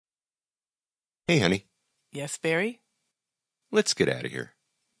Hey, honey. Yes, Barry? Let's get out of here.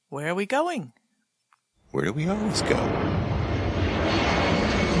 Where are we going? Where do we always go?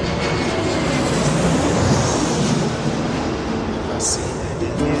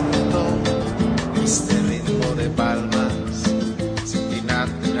 Este ritmo de palmas, sin mi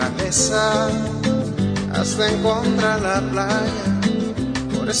naturaleza, hasta encontrar la playa.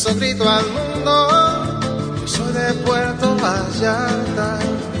 Por eso grito al mundo, yo soy de Puerto Vallarta.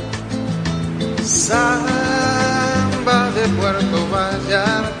 Samba de Puerto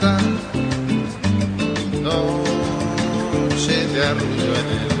Vallarta, noche de arrullo en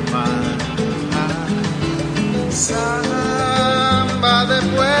el mar. Samba de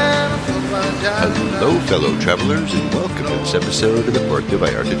Puerto Vallarta. Hello, fellow travelers, and welcome to this episode of the Puerto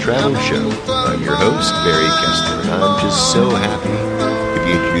Vallarta Travel Show. I'm your host, Barry Kessler, and I'm just so happy to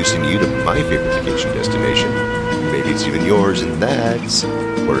be introducing you to my favorite vacation destination. Maybe it's even yours, and that's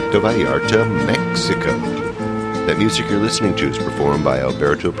Puerto Vallarta, Mexico. That music you're listening to is performed by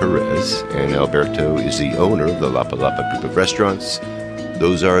Alberto Perez, and Alberto is the owner of the Lapa Lapa group of restaurants.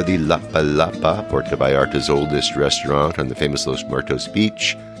 Those are the Lapa Lapa, Puerto Vallarta's oldest restaurant on the famous Los Muertos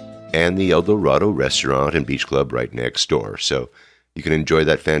beach, and the El Dorado restaurant and beach club right next door. So you can enjoy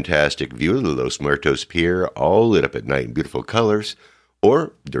that fantastic view of the Los Muertos pier, all lit up at night in beautiful colors,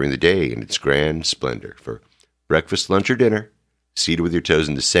 or during the day in its grand splendor for breakfast, lunch, or dinner, seated with your toes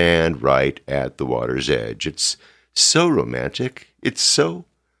in the sand right at the water's edge. It's so romantic. It's so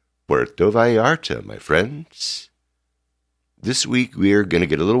Puerto Vallarta, my friends. This week, we're going to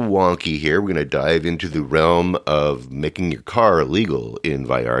get a little wonky here. We're going to dive into the realm of making your car illegal in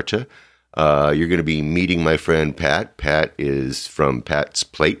Vallarta. You're going to be meeting my friend Pat. Pat is from Pat's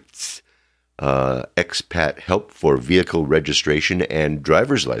Plates, Expat Help for Vehicle Registration and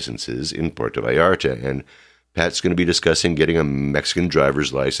Driver's Licenses in Puerto Vallarta. And Pat's going to be discussing getting a Mexican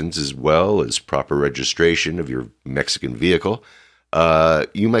driver's license as well as proper registration of your Mexican vehicle.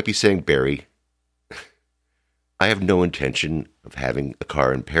 You might be saying, Barry, I have no intention of having a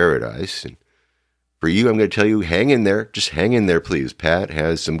car in paradise. And for you, I'm going to tell you, hang in there. Just hang in there, please. Pat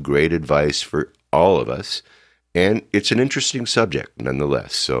has some great advice for all of us. And it's an interesting subject,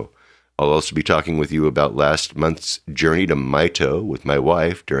 nonetheless. So I'll also be talking with you about last month's journey to Maito with my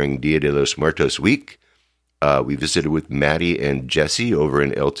wife during Dia de los Muertos week. We visited with Maddie and Jesse over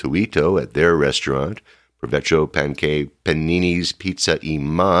in El Tuito at their restaurant, Provecho Panque Panini's Pizza y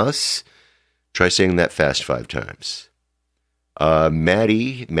Mas. Try saying that fast 5 times.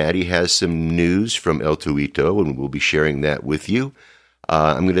 Maddie has some news from El Tuito, and we'll be sharing that with you.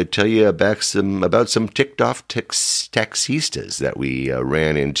 I'm going to tell you about some ticked-off taxistas that we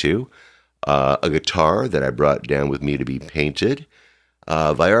ran into, a guitar that I brought down with me to be painted,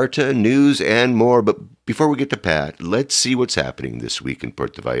 Vallarta news, and more. But before we get to Pat, let's see what's happening this week in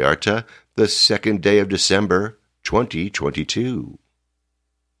Puerto Vallarta, the 2nd day of December, 2022.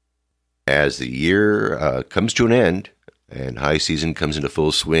 As the year comes to an end and high season comes into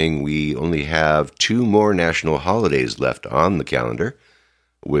full swing, we only have 2 more national holidays left on the calendar,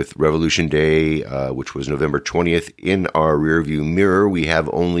 with Revolution Day, which was November 20th, in our rearview mirror. We have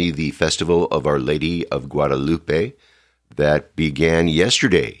only the Festival of Our Lady of Guadalupe that began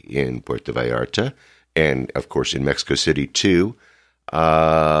yesterday in Puerto Vallarta, and of course in Mexico City too.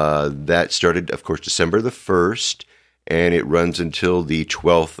 That started, of course, December the 1st, and it runs until the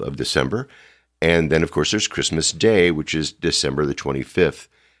 12th of December. And then, of course, there's Christmas Day, which is December the 25th.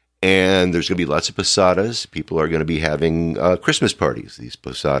 And there's going to be lots of posadas. People are going to be having Christmas parties, these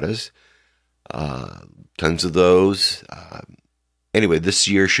posadas. Tons of those. Anyway, this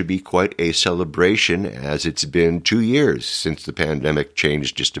year should be quite a celebration, as it's been 2 years since the pandemic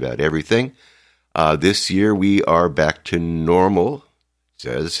changed just about everything. This year we are back to normal, it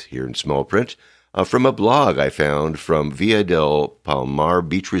says here in small print, from a blog I found from Villa del Palmar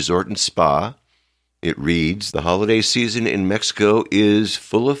Beach Resort and Spa. It reads, the holiday season in Mexico is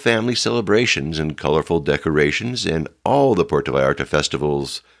full of family celebrations and colorful decorations, and all the Puerto Vallarta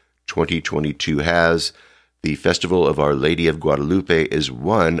festivals 2022 has. The Festival of Our Lady of Guadalupe is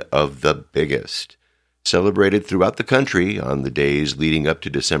one of the biggest. Celebrated throughout the country on the days leading up to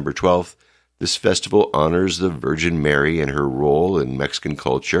December 12th, this festival honors the Virgin Mary and her role in Mexican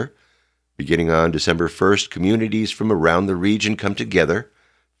culture. Beginning on December 1st, communities from around the region come together,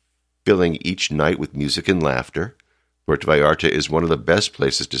 filling each night with music and laughter. Puerto Vallarta is one of the best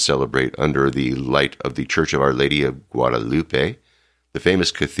places to celebrate under the light of the Church of Our Lady of Guadalupe, the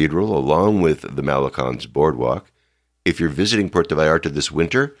famous cathedral, along with the Malecons Boardwalk. If you're visiting Puerto Vallarta this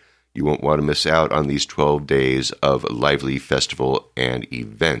winter, you won't want to miss out on these 12 days of lively festival and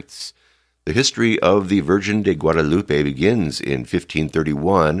events. The history of the Virgin de Guadalupe begins in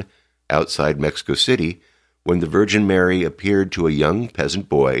 1531 outside Mexico City when the Virgin Mary appeared to a young peasant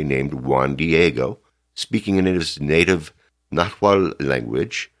boy named Juan Diego, speaking in his native Nahuatl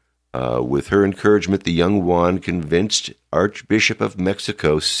language. With her encouragement, the young Juan convinced Archbishop of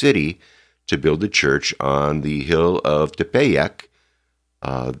Mexico City to build a church on the hill of Tepeyac.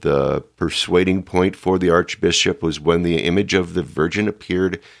 The persuading point for the Archbishop was when the image of the Virgin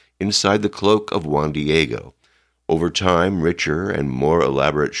appeared inside the cloak of Juan Diego. Over time, richer and more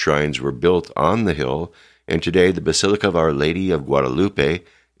elaborate shrines were built on the hill, and today the Basilica of Our Lady of Guadalupe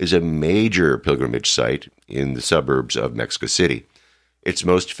is a major pilgrimage site in the suburbs of Mexico City. Its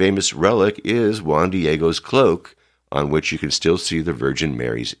most famous relic is Juan Diego's cloak, on which you can still see the Virgin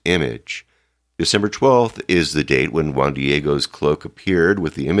Mary's image. December 12th is the date when Juan Diego's cloak appeared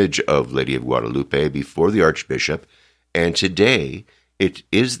with the image of Lady of Guadalupe before the Archbishop, and today it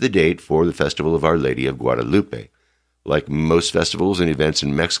is the date for the Festival of Our Lady of Guadalupe. Like most festivals and events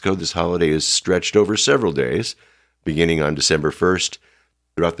in Mexico, this holiday is stretched over several days. Beginning on December 1st,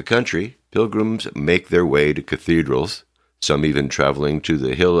 throughout the country, pilgrims make their way to cathedrals, some even traveling to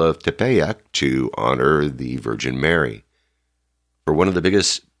the hill of Tepeyac to honor the Virgin Mary. For one of the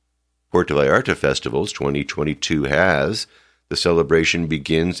biggest Puerto Vallarta festivals 2022 has, the celebration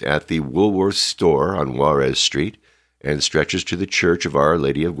begins at the Woolworth store on Juarez Street and stretches to the Church of Our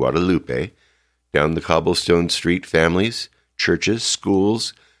Lady of Guadalupe. Down the cobblestone street, families, churches,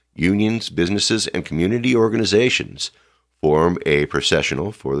 schools, unions, businesses, and community organizations form a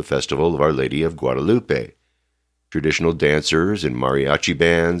processional for the Festival of Our Lady of Guadalupe. Traditional dancers and mariachi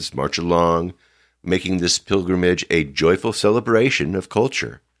bands march along, making this pilgrimage a joyful celebration of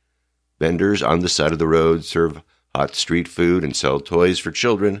culture. Vendors on the side of the road serve hot street food and sell toys for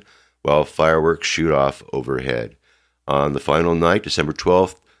children, while fireworks shoot off overhead. On the final night, December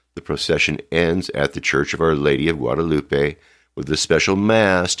 12th, the procession ends at the Church of Our Lady of Guadalupe with a special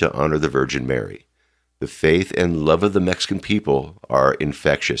Mass to honor the Virgin Mary. The faith and love of the Mexican people are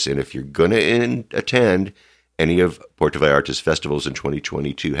infectious, and if you're going to attend any of Puerto Vallarta's festivals in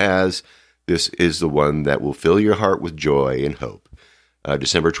 2022 this is the one that will fill your heart with joy and hope.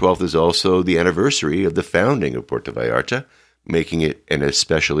 December 12th is also the anniversary of the founding of Puerto Vallarta, making it an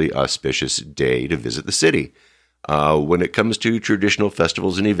especially auspicious day to visit the city. When it comes to traditional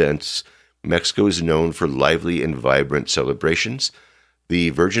festivals and events, Mexico is known for lively and vibrant celebrations.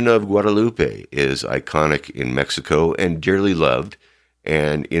 The Virgin of Guadalupe is iconic in Mexico and dearly loved,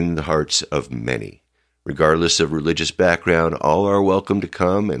 and in the hearts of many. Regardless of religious background, all are welcome to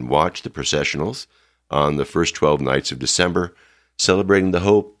come and watch the processionals on the first 12 nights of December, celebrating the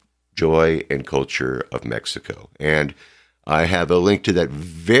hope, joy, and culture of Mexico. And I have a link to that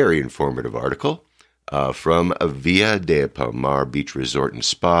very informative article from Villa de Palmar Beach Resort and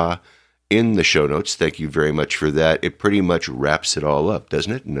Spa in the show notes. Thank you very much for that. It pretty much wraps it all up,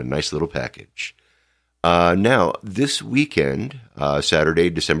 doesn't it? In a nice little package. Now, this weekend,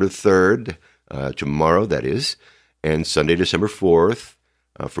 Saturday, December 3rd, tomorrow that is, and Sunday, December 4th,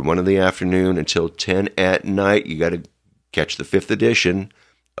 from 1 in the afternoon until 10 at night, you got to catch the 5th edition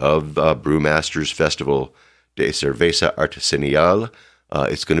of Brewmasters Festival de Cerveza Artesanal.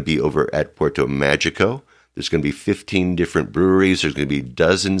 It's going to be over at Puerto Magico. There's going to be 15 different breweries. There's going to be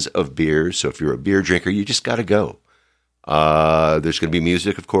dozens of beers. So if you're a beer drinker, you just got to go. There's going to be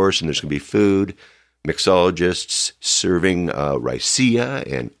music, of course, and there's going to be food, mixologists serving raicilla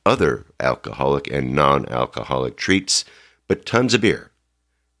and other alcoholic and non-alcoholic treats, but tons of beer.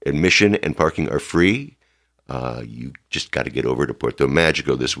 Admission and parking are free. You just got to get over to Puerto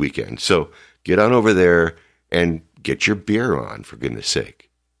Magico this weekend. So get on over there and get your beer on, for goodness sake.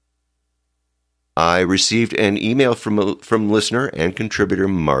 I received an email from listener and contributor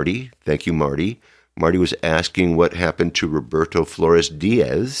Marty. Thank you, Marty. Marty was asking what happened to Roberto Flores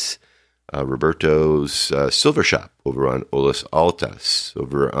Diaz, Roberto's silver shop over on Olas Altas.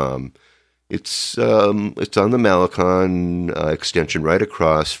 It's on the Malecon extension right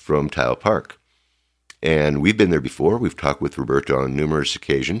across from Tile Park. And we've been there before. We've talked with Roberto on numerous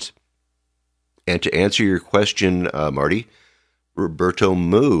occasions. And to answer your question, Marty, Roberto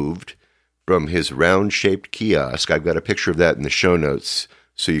moved from his round-shaped kiosk. I've got a picture of that in the show notes,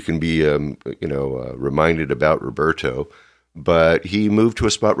 so you can be, reminded about Roberto. But he moved to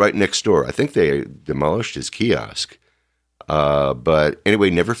a spot right next door. I think they demolished his kiosk. But anyway,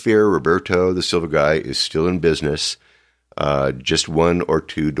 never fear. Roberto, the silver guy, is still in business, just 1 or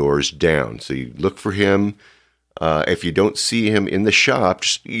 2 doors down. So you look for him. If you don't see him in the shop,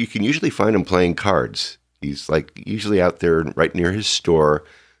 you can usually find him playing cards. He's usually out there right near his store.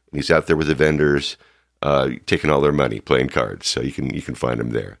 And he's out there with the vendors, taking all their money, playing cards. So you can find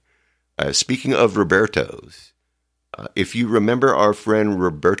him there. Speaking of Roberto's, If you remember our friend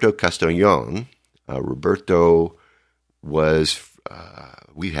Roberto Castañon, Roberto was,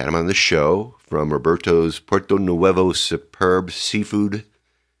 we had him on the show from Roberto's Puerto Nuevo Superb Seafood.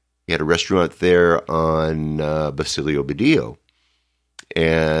 He had a restaurant there on Basilio Badillo.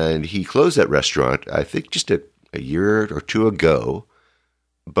 And he closed that restaurant, I think, just a year or two ago.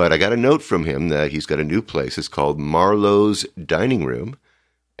 But I got a note from him that he's got a new place. It's called Marlowe's Dining Room.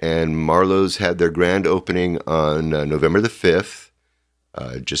 And Marlowe's had their grand opening on November the 5th,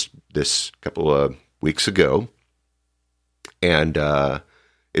 just this couple of weeks ago. And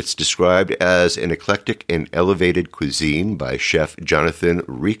it's described as an eclectic and elevated cuisine by Chef Jonathan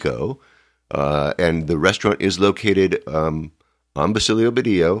Rico. And the restaurant is located on Basilio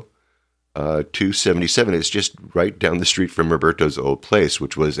Badillo, 277. It's just right down the street from Roberto's old place,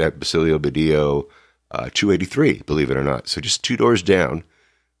 which was at Basilio Badillo 283, believe it or not. So just 2 doors down,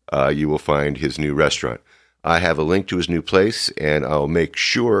 you will find his new restaurant. I have a link to his new place, and I'll make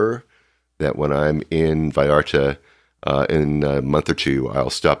sure that when I'm in Vallarta in a month or two, I'll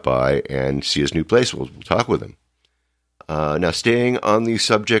stop by and see his new place. We'll talk with him. Now, staying on the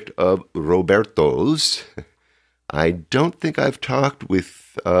subject of Roberto's, I don't think I've talked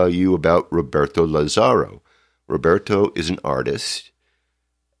with you about Roberto Lazaro. Roberto is an artist.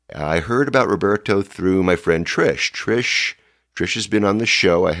 I heard about Roberto through my friend Trish. Trish has been on the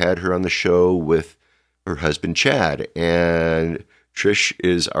show. I had her on the show with her husband Chad, and Trish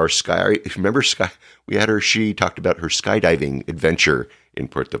is our sky. Remember, we had her. She talked about her skydiving adventure in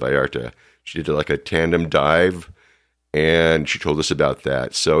Puerto Vallarta. She did like a tandem dive, and she told us about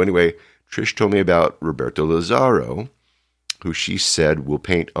that. So anyway, Trish told me about Roberto Lazaro, who she said will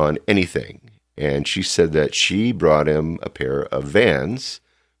paint on anything. And she said that she brought him a pair of Vans,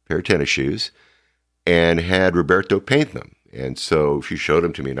 a pair of tennis shoes, and had Roberto paint them. And so she showed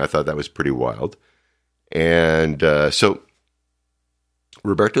them to me, and I thought that was pretty wild. And so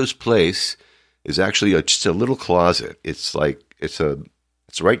Roberto's place is actually just a little closet. It's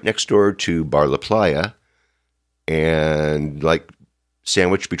right next door to Bar La Playa, and like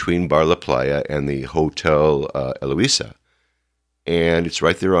sandwiched between Bar La Playa and the Hotel Eloisa. And it's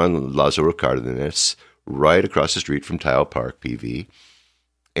right there on Lázaro Cárdenas, right across the street from Tile Park, PV.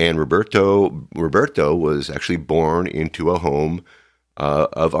 And Roberto was actually born into a home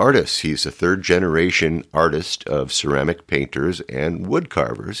of artists. He's a third-generation artist of ceramic painters and wood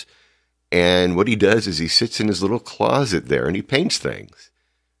carvers. And what he does is he sits in his little closet there and he paints things.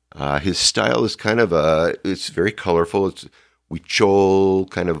 His style is kind of it's very colorful. It's Huichol,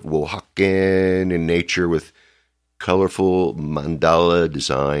 kind of Oaxacan in nature, with colorful mandala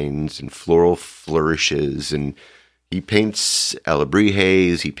designs and floral flourishes. And he paints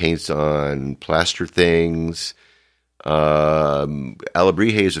alebrijes. He paints on plaster things.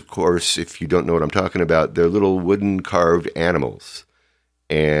 Alebrijes, of course, if you don't know what I'm talking about, they're little wooden carved animals.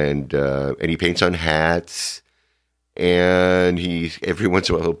 And he paints on hats. And every once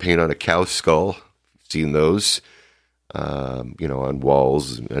in a while he'll paint on a cow skull. Seen those, on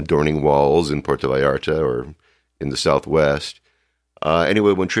walls, adorning walls in Puerto Vallarta or in the Southwest.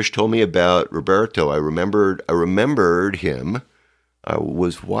 Anyway, when Trish told me about Roberto, I remembered him. I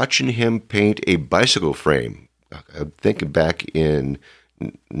was watching him paint a bicycle frame. I'm thinking back in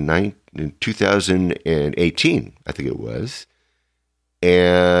 2018, I think it was.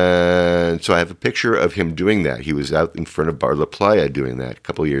 And so I have a picture of him doing that. He was out in front of Bar La Playa doing that a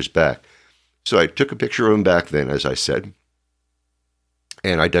couple of years back. So I took a picture of him back then, as I said,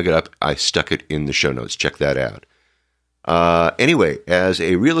 and I dug it up. I stuck it in the show notes. Check that out. Anyway, as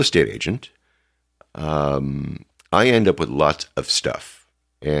a real estate agent, I end up with lots of stuff.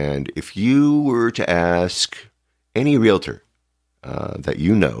 And if you were to ask any realtor that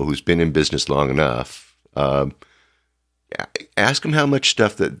you know who's been in business long enough, ask them how much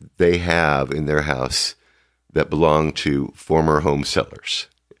stuff that they have in their house that belong to former home sellers.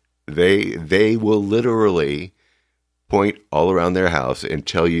 They will literally point all around their house and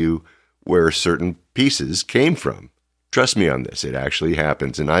tell you where certain pieces came from. Trust me on this; it actually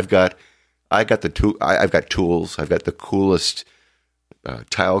happens. And I've got tools. I've got the coolest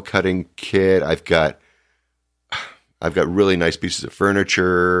tile cutting kit. I've got really nice pieces of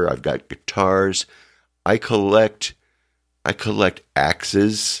furniture. I've got guitars. I collect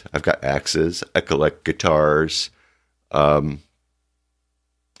axes. I've got axes. I collect guitars.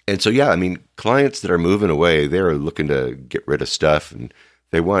 And so, yeah, I mean, clients that are moving away, they're looking to get rid of stuff, and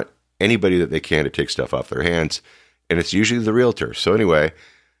they want anybody that they can to take stuff off their hands, and it's usually the realtor. So anyway,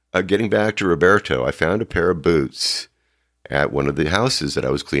 getting back to Roberto, I found a pair of boots at one of the houses that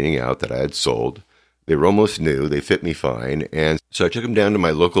I was cleaning out that I had sold. They were almost new. They fit me fine. And so I took them down to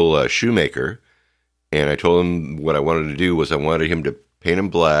my local shoemaker, And I told him what I wanted to do was I wanted him to paint him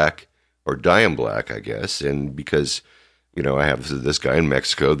black or dye him black, I guess. And because, I have this guy in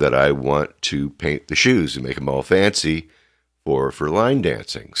Mexico that I want to paint the shoes and make them all fancy for line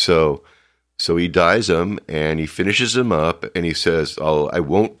dancing. So he dyes them and he finishes them up and he says, I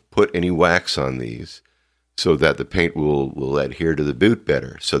won't put any wax on these so that the paint will adhere to the boot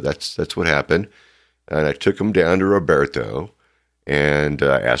better. So that's what happened. And I took him down to Roberto and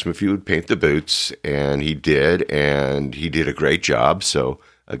I asked him if he would paint the boots, and he did a great job. So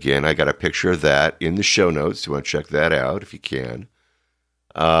again, I got a picture of that in the show notes. You want to check that out if you can.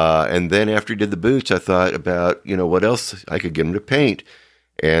 And then after he did the boots, I thought about, what else I could get him to paint.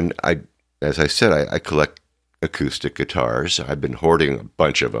 And as I said, I collect acoustic guitars. I've been hoarding a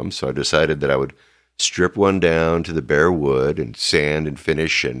bunch of them. So I decided that I would strip one down to the bare wood and sand and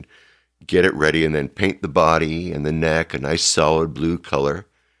finish and get it ready, and then paint the body and the neck a nice solid blue color.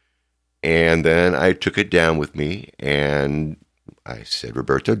 And then I took it down with me and I said,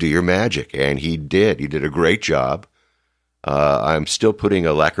 Roberto, do your magic. And he did. He did a great job. I'm still putting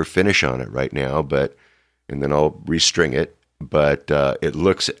a lacquer finish on it right now, and then I'll restring it. But it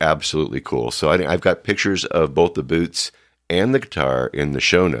looks absolutely cool. So I've got pictures of both the boots and the guitar in the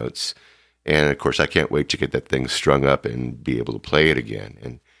show notes. And of course, I can't wait to get that thing strung up and be able to play it again.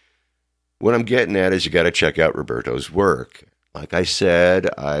 And what I'm getting at is you got to check out Roberto's work. Like I said,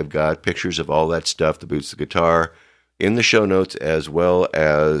 I've got pictures of all that stuff, the boots, the guitar, in the show notes, as well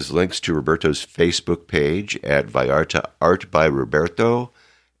as links to Roberto's Facebook page at Vallarta Art by Roberto.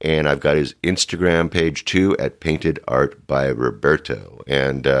 And I've got his Instagram page too at Painted Art by Roberto.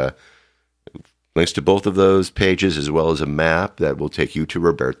 And links to both of those pages, as well as a map that will take you to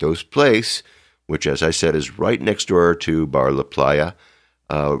Roberto's place, which, as I said, is right next door to Bar La Playa,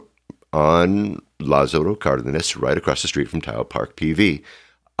 on Lázaro Cárdenas, right across the street from Tile Park PV.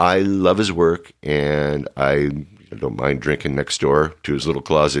 I love his work, and I don't mind drinking next door to his little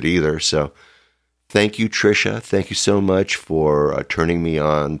closet either. So thank you, Trisha. Thank you so much for turning me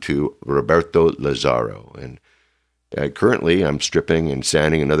on to Roberto Lazaro. And currently, I'm stripping and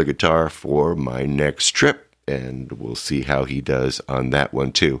sanding another guitar for my next trip, and we'll see how he does on that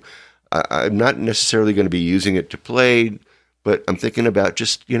one too. I'm not necessarily going to be using it to play, but I'm thinking about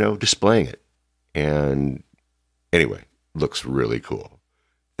just, displaying it. And anyway, looks really cool.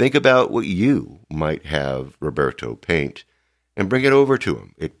 Think about what you might have Roberto paint and bring it over to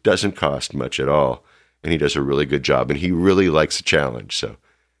him. It doesn't cost much at all, and he does a really good job, and he really likes a challenge, so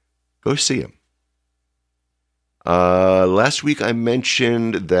go see him. Last week I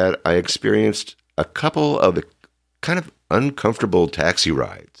mentioned that I experienced a couple of kind of uncomfortable taxi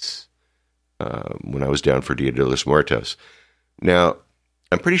rides when I was down for Dia de los Muertos. Now,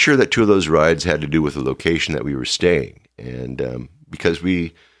 I'm pretty sure that two of those rides had to do with the location that we were staying. And because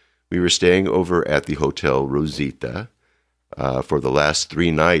we were staying over at the Hotel Rosita for the last 3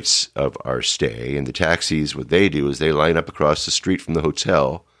 nights of our stay, and the taxis, what they do is they line up across the street from the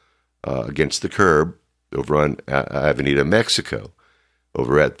hotel against the curb over on Avenida Mexico,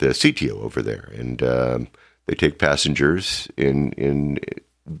 over at the sitio over there. And they take passengers in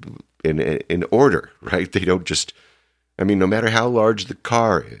order, right? They don't just... no matter how large the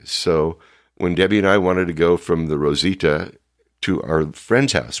car is. So when Debbie and I wanted to go from the Rosita to our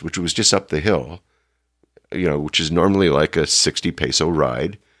friend's house, which was just up the hill, which is normally like a 60 peso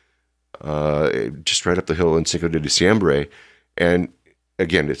ride, just right up the hill in Cinco de Diciembre. And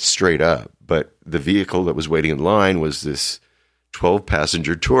again, it's straight up, but the vehicle that was waiting in line was this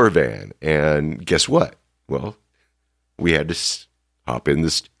 12-passenger tour van. And guess what? Well, we had to hop in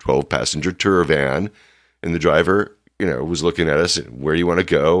this 12-passenger tour van, and the driver was looking at us, where do you want to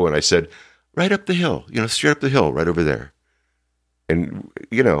go? And I said, right up the hill, straight up the hill, right over there. And,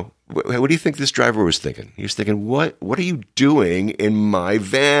 what do you think this driver was thinking? He was thinking, what are you doing in my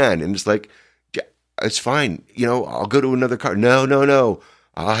van? And it's like, yeah, it's fine. I'll go to another car. No,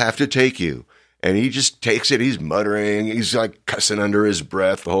 I'll have to take you. And he just takes it. He's muttering. He's like cussing under his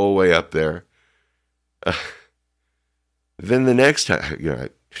breath the whole way up there. Then the next time,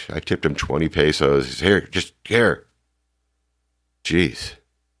 I tipped him 20 pesos. He said, here. Jeez.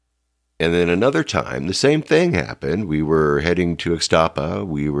 And then another time, the same thing happened. We were heading to Extapa.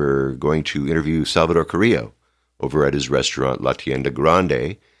 We were going to interview Salvador Carrillo over at his restaurant, La Tienda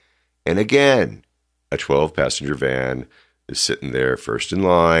Grande. And again, a 12-passenger van is sitting there first in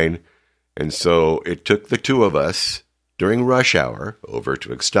line. And so it took the two of us during rush hour over to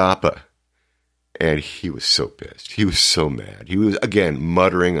Extapa. And he was so pissed. He was so mad. He was, again,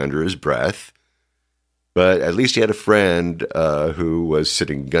 muttering under his breath. But at least he had a friend who was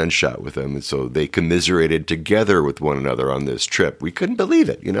sitting gunshot with him, and so they commiserated together with one another on this trip. We couldn't believe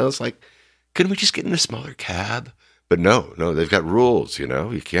it. It's like, couldn't we just get in a smaller cab? But no, they've got rules,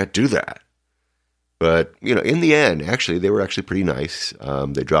 you can't do that. But, in the end, actually, they were actually pretty nice.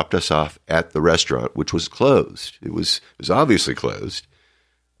 They dropped us off at the restaurant, which was closed. It was obviously closed.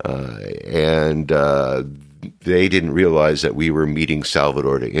 And they didn't realize that we were meeting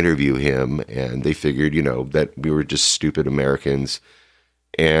Salvador to interview him. And they figured, that we were just stupid Americans.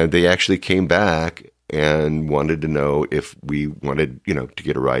 And they actually came back and wanted to know if we wanted, to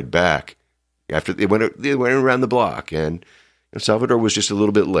get a ride back. After they went around the block, and Salvador was just a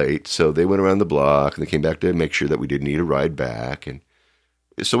little bit late, so they went around the block, and they came back to make sure that we didn't need a ride back. And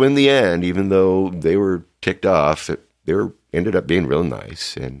so in the end, even though they were ticked off, they ended up being real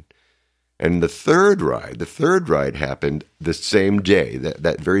nice. And the third ride happened the same day,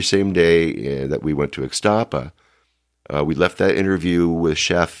 that very same day that we went to Extapa. We left that interview with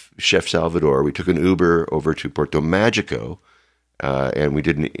Chef Salvador. We took an Uber over to Puerto Magico, and we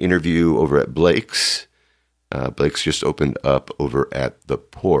did an interview over at Blake's. Blake's just opened up over at the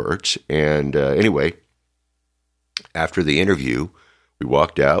port. And anyway, after the interview, we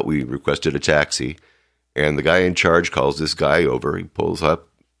walked out. We requested a taxi. And the guy in charge calls this guy over. He pulls up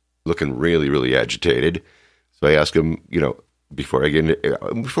looking really, really agitated. So I ask him, before I get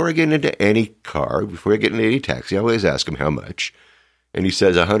into any car, before I get into any taxi, I always ask him how much. And he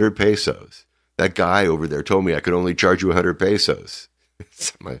says 100 pesos. That guy over there told me I could only charge you 100 pesos.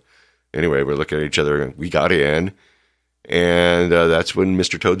 Anyway, we're looking at each other, and we got in, and that's when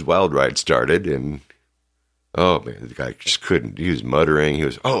Mr. Toad's Wild Ride started, and oh, man, the guy just couldn't. He was muttering. He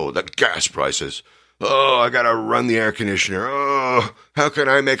was, the gas prices. I got to run the air conditioner. How can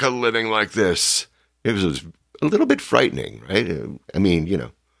I make a living like this? It was a little bit frightening, right? I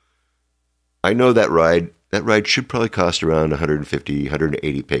mean, I know that ride should probably cost around 150,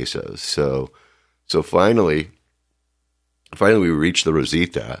 180 pesos. So finally we reached the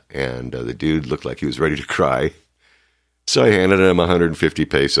Rosita, and the dude looked like he was ready to cry. So I handed him 150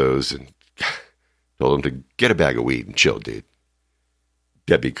 pesos and told him to get a bag of weed and chill, dude.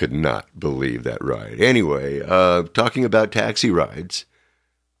 Debbie could not believe that ride. Anyway, talking about taxi rides,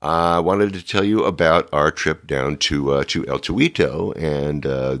 I wanted to tell you about our trip down to El Tuito and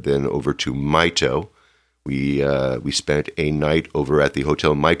then over to Maito. We spent a night over at the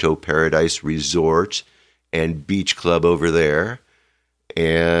Hotel Maito Paradise Resort and Beach Club over there,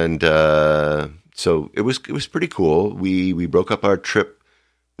 and so it was pretty cool. We broke up our trip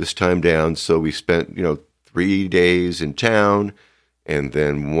this time down, so we spent 3 days in town, and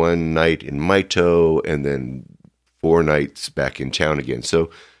then 1 night in Maito, and then 4 nights back in town again. So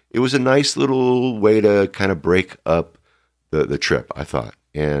it was a nice little way to kind of break up the trip, I thought.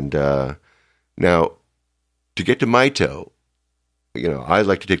 And now to get to Maito, I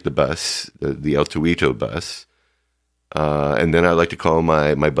like to take the bus, the El Tuito bus, and then I like to call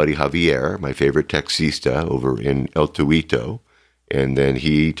my buddy Javier, my favorite taxista over in El Tuito, and then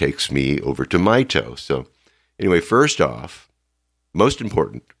he takes me over to Maito. So anyway, first off, most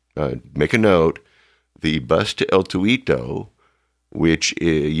important, make a note, the bus to El Tuito, which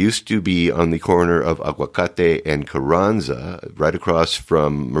used to be on the corner of Aguacate and Carranza, right across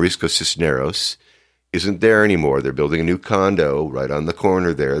from Marisco Cisneros, isn't there anymore. They're building a new condo right on the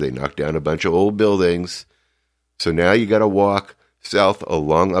corner there. They knocked down a bunch of old buildings. So now you got to walk south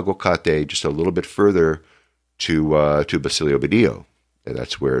along Aguacate just a little bit further to Basilio Badillo. And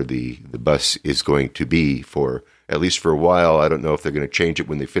that's where the bus is going to be for, at least for a while. I don't know if they're going to change it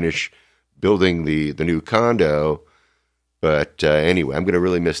when they finish building the new condo. But anyway, I'm going to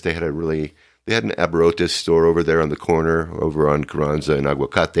really miss, they had an Abarrotes store over there on the corner, over on Carranza and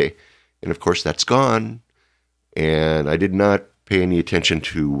Aguacate. And of course, that's gone. And I did not pay any attention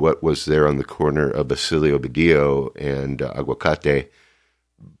to what was there on the corner of Basilio Badillo and Aguacate.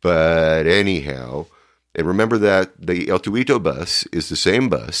 But anyhow, and remember that the El Tuito bus is the same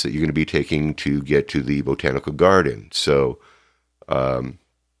bus that you're going to be taking to get to the Botanical Garden. So, and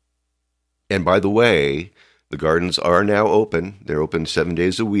by the way, the gardens are now open. They're open 7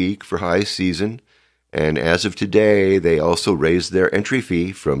 days a week for high season. And as of today, they also raised their entry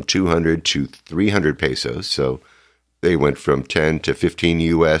fee from 200 to 300 pesos. So they went from 10 to 15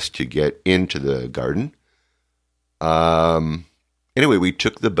 US to get into the garden. Anyway, we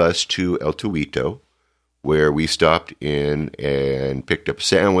took the bus to El Tuito, where we stopped in and picked up a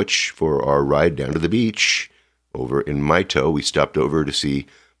sandwich for our ride down to the beach. Over in Maito, we stopped over to see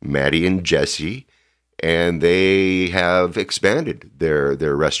Maddie and Jesse, and they have expanded their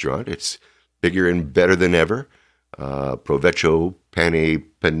restaurant. It's bigger and better than ever. Provecho Pane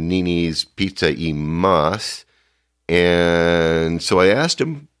Panini's Pizza y Mas. And so I asked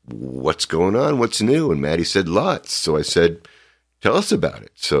him, what's going on? What's new? And Maddie said, lots. So I said, tell us about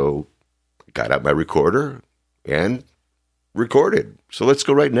it. So got out my recorder and recorded. So let's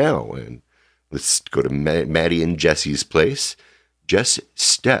go right now and let's go to Maddie and Jesse's place. Just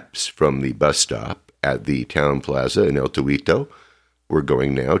steps from the bus stop at the town plaza in El Tuito. We're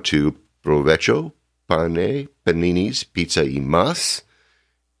going now to Provecho, Pane, Panini's, Pizza y Mas.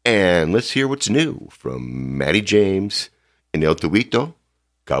 And let's hear what's new from Maddie James in El Tuito,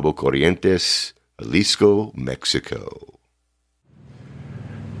 Cabo Corrientes, Jalisco, Mexico.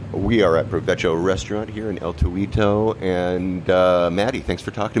 We are at Provecho Restaurant here in El Tuito. And Maddie, thanks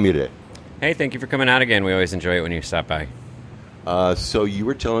for talking to me today. Hey, thank you for coming out again. We always enjoy it when you stop by. So you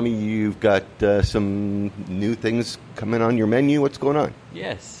were telling me you've got some new things coming on your menu. What's going on?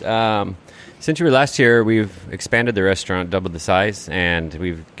 Yes. Since you were last here, we've expanded the restaurant, doubled the size, and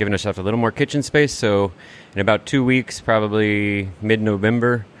we've given ourselves a little more kitchen space. So in about 2 weeks, probably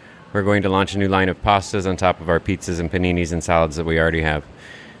mid-November, we're going to launch a new line of pastas on top of our pizzas and paninis and salads that we already have.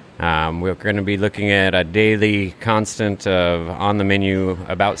 We're going to be looking at a daily constant of, on the menu,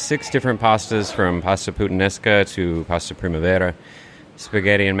 about 6 different pastas, from pasta puttanesca to pasta primavera,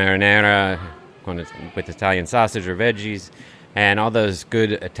 spaghetti and marinara with Italian sausage or veggies, and all those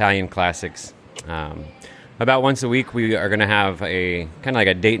good Italian classics. About once a week, we are going to have a kind of like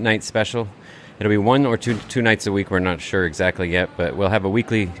a date night special. It'll be 1 or 2 nights a week. We're not sure exactly yet, but we'll have a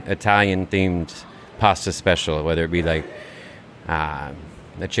weekly Italian-themed pasta special, whether it be like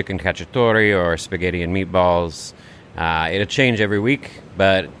the chicken cacciatore or spaghetti and meatballs. It'll change every week,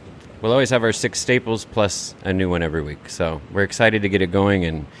 but we'll always have our 6 staples plus a new one every week. So we're excited to get it going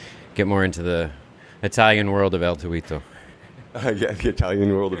and get more into the Italian world of El Tuito. Yeah, the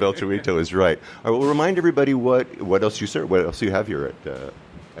Italian world of El Tuito is right. All right, well, remind everybody what else you serve, what else you have here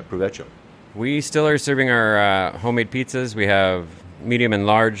at Provecho. We still are serving our homemade pizzas. We have medium and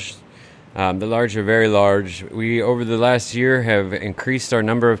large. The large are very large. We, over the last year, have increased our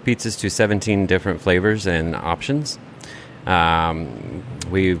number of pizzas to 17 different flavors and options.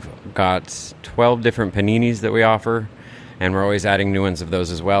 We've got 12 different paninis that we offer, and we're always adding new ones of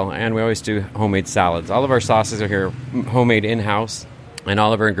those as well. And we always do homemade salads. All of our sauces are here homemade in-house, and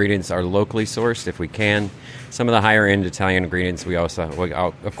all of our ingredients are locally sourced if we can. Some of the higher-end Italian ingredients we also,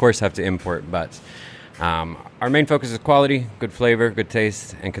 of course, have to import, but our main focus is quality, good flavor, good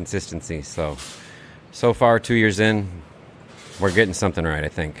taste, and consistency. So far, 2 years in, we're getting something right, I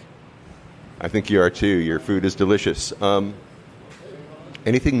think. I think you are too. Your food is delicious.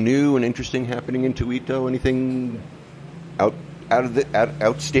 Anything new and interesting happening in Tuito? Anything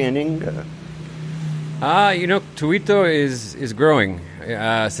outstanding? Tuito is growing.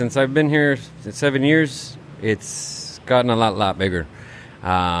 Since I've been here 7 years, it's gotten a lot bigger.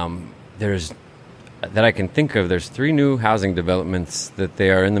 That I can think of, there's 3 new housing developments that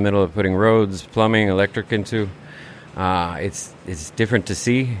they are in the middle of putting roads, plumbing, electric into. It's different to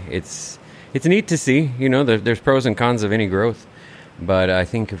see. It's neat to see. There's pros and cons of any growth. But I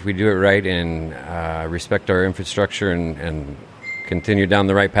think if we do it right and respect our infrastructure and continue down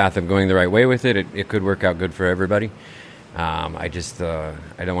the right path of going the right way with it could work out good for everybody. I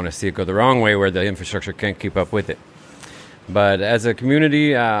don't want to see it go the wrong way where the infrastructure can't keep up with it. But as a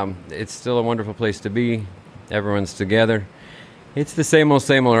community, it's still a wonderful place to be. Everyone's together. It's the same old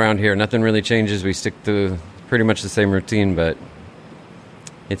around here. Nothing really changes. We stick to pretty much the same routine, but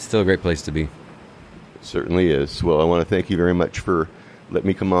it's still a great place to be. It certainly is. Well, I want to thank you very much for letting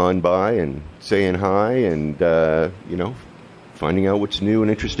me come on by and saying hi and, finding out what's new and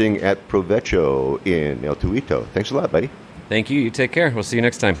interesting at Provecho in El Tuito. Thanks a lot, buddy. Thank you. You take care. We'll see you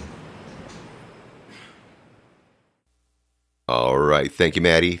next time. All right. Thank you,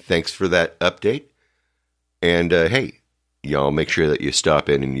 Maddie. Thanks for that update. And, hey, y'all make sure that you stop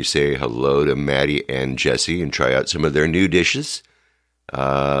in and you say hello to Maddie and Jesse and try out some of their new dishes.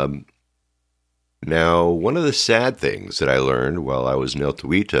 Now, one of the sad things that I learned while I was in El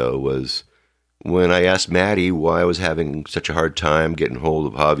Tuito was when I asked Maddie why I was having such a hard time getting hold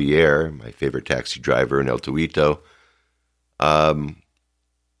of Javier, my favorite taxi driver in El Tuito.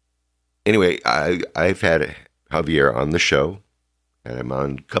 Anyway, I've had Javier on the show, and I'm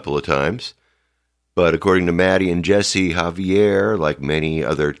on a couple of times. But according to Maddie and Jesse, Javier, like many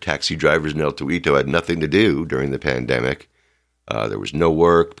other taxi drivers in El Tuito, had nothing to do during the pandemic. There was no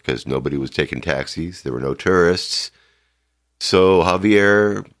work because nobody was taking taxis. There were no tourists. So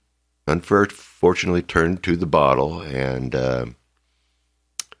Javier, unfortunately, turned to the bottle, and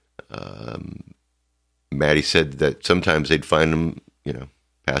Maddie said that sometimes they'd find him,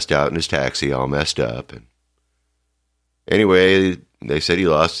 passed out in his taxi, all messed up. And anyway, they said he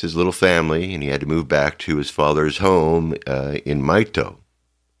lost his little family, and he had to move back to his father's home in Maito.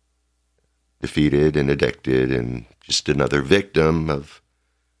 Defeated and addicted, and just another victim of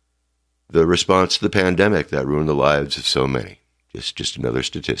the response to the pandemic that ruined the lives of so many. Just another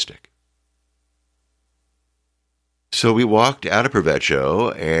statistic. So we walked out of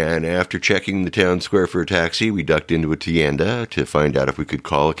Provecho, and after checking the town square for a taxi, we ducked into a tienda to find out if we could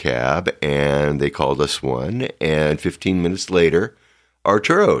call a cab, and they called us one, and 15 minutes later,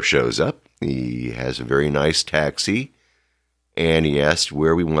 Arturo shows up. He has a very nice taxi, and he asked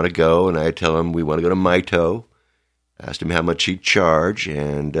where we want to go, and I tell him we want to go to Maito. Asked him how much he'd charge,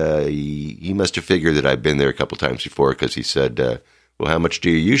 and he must have figured that I'd been there a couple times before, because he said, well, how much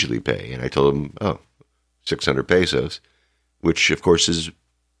do you usually pay? And I told him, 600 pesos, which of course is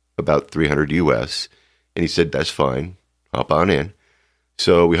about 300 US. And he said, that's fine, hop on in.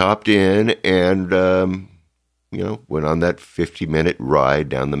 So we hopped in and, went on that 50-minute ride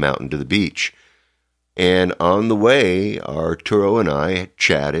down the mountain to the beach. And on the way, Arturo and I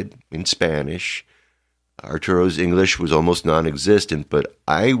chatted in Spanish. Arturo's English was almost non-existent, but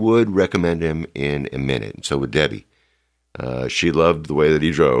I would recommend him in a minute. And so would Debbie. She loved the way that he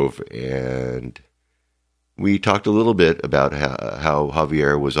drove, and we talked a little bit about how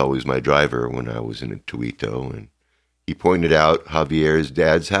Javier was always my driver when I was in Tuito, and he pointed out Javier's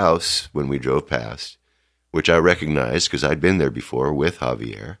dad's house when we drove past, which I recognized because I'd been there before with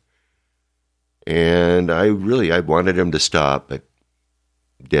Javier. And I wanted him to stop, but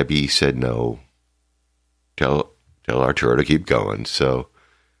Debbie said no. Tell Arturo to keep going. So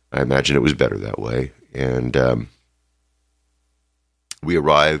I imagine it was better that way. And we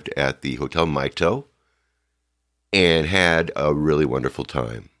arrived at the Hotel Maito and had a really wonderful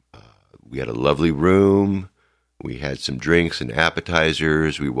time. We had a lovely room. We had some drinks and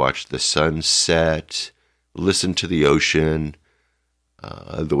appetizers. We watched the sunset, listened to the ocean.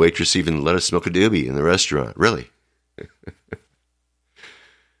 The waitress even let us smoke a doobie in the restaurant. Really?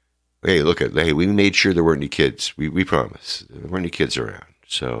 Hey, we made sure there weren't any kids. We promise. There weren't any kids around.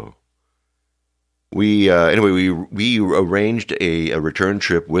 So we arranged a return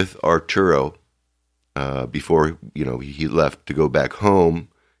trip with Arturo before he left to go back home,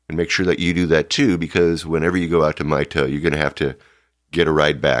 and make sure that you do that too, because whenever you go out to Maito, you're going to have to get a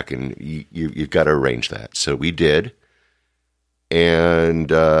ride back, and you've got to arrange that. So we did,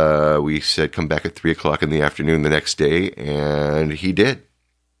 and we said come back at 3:00 in the afternoon the next day, and he did,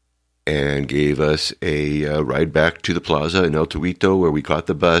 and gave us a ride back to the plaza in El Tuito, where we caught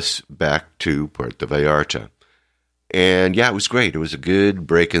the bus back to Puerto Vallarta. And yeah, it was great. It was a good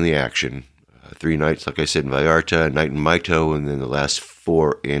break in the action. 3 nights, like I said, in Vallarta, a night in Maito, and then the last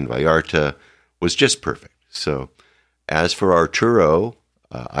 4 in Vallarta was just perfect. So as for Arturo,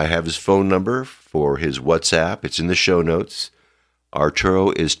 I have his phone number for his WhatsApp. It's in the show notes.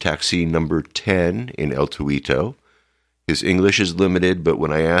 Arturo is taxi number 10 in El Tuito. His English is limited, but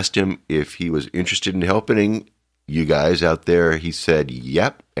when I asked him if he was interested in helping you guys out there, he said,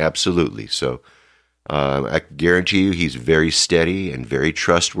 yep, absolutely. So I guarantee you he's very steady and very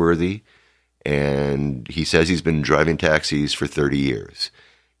trustworthy. And he says he's been driving taxis for 30 years.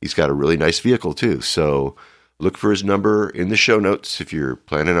 He's got a really nice vehicle, too. So look for his number in the show notes if you're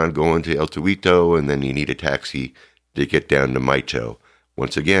planning on going to El Tuito and then you need a taxi to get down to Maito.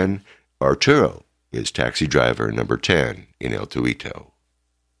 Once again, Arturo is taxi driver number 10 in El Tuito.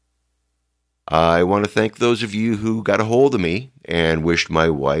 I want to thank those of you who got a hold of me and wished my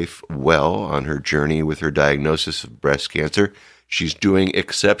wife well on her journey with her diagnosis of breast cancer. She's doing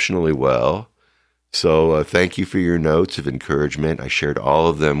exceptionally well. So thank you for your notes of encouragement. I shared all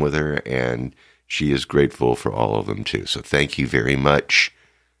of them with her, and she is grateful for all of them, too. So thank you very much.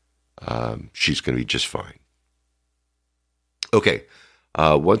 She's going to be just fine. Okay.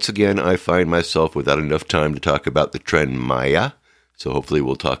 Once again, I find myself without enough time to talk about the Tren Maya. So hopefully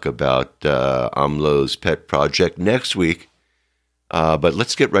we'll talk about AMLO's pet project next week. But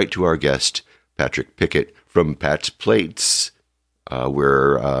let's get right to our guest, Patrick Pickett from Pat's Plates,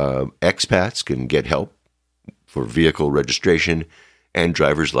 where expats can get help for vehicle registration and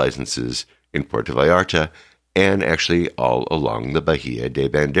driver's licenses in Puerto Vallarta and actually all along the Bahia de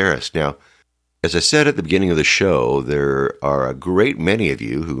Banderas. Now, as I said at the beginning of the show, there are a great many of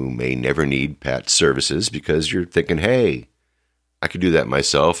you who may never need Pat's services because you're thinking, hey, I could do that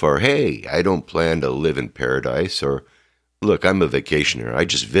myself, or hey, I don't plan to live in paradise, or look, I'm a vacationer, I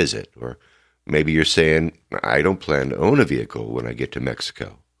just visit, or maybe you're saying, I don't plan to own a vehicle when I get to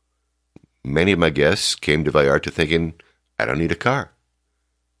Mexico. Many of my guests came to Vallarta thinking, I don't need a car.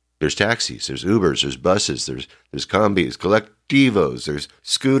 There's taxis, there's Ubers, there's buses, there's combis, collectivos, there's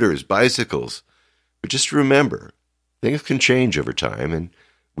scooters, bicycles. But just remember, things can change over time, and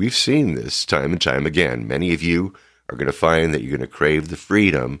we've seen this time and time again. Many of you are going to find that you're going to crave the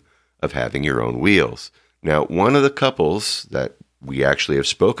freedom of having your own wheels. Now, one of the couples that we actually have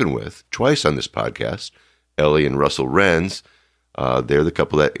spoken with twice on this podcast, Ellie and Russell Renz. They're the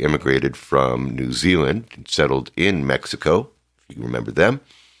couple that immigrated from New Zealand and settled in Mexico, if you remember them.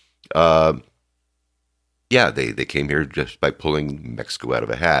 They came here just by pulling Mexico out of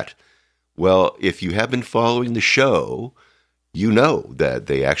a hat. Well, if you have been following the show, you know that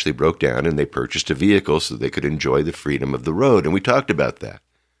they actually broke down and they purchased a vehicle so they could enjoy the freedom of the road. And we talked about that.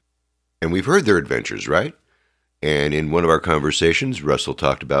 And we've heard their adventures, right? And in one of our conversations, Russell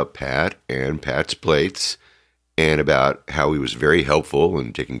talked about Pat and Pat's plates and about how he was very helpful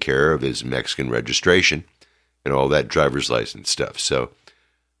in taking care of his Mexican registration and all that driver's license stuff. So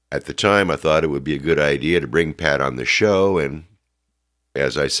at the time, I thought it would be a good idea to bring Pat on the show. And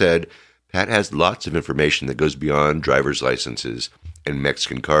as I said, Pat has lots of information that goes beyond driver's licenses and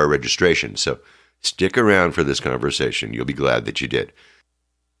Mexican car registration. So stick around for this conversation. You'll be glad that you did.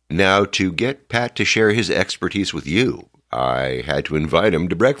 Now, to get Pat to share his expertise with you, I had to invite him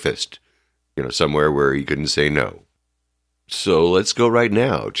to breakfast, somewhere where he couldn't say no. So let's go right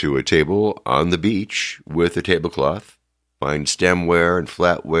now to a table on the beach with a tablecloth, find stemware and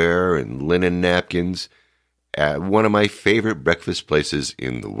flatware and linen napkins at one of my favorite breakfast places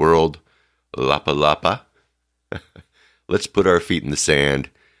in the world, Lapa Lapa. Let's put our feet in the sand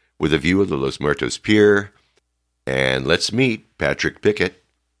with a view of the Los Muertos Pier, and let's meet Patrick Pickett,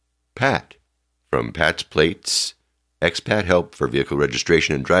 Pat, from Pat's Plates, Expat Help for Vehicle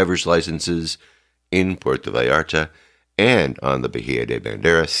Registration and Driver's Licenses in Puerto Vallarta and on the Bahia de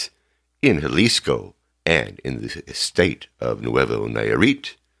Banderas, in Jalisco, and in the state of Nuevo,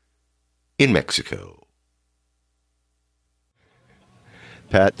 Nayarit, in Mexico.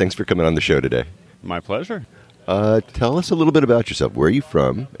 Pat, thanks for coming on the show today. My pleasure. Tell us a little bit about yourself. Where are you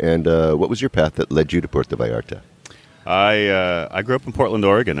from, and what was your path that led you to Puerto Vallarta? I grew up in Portland,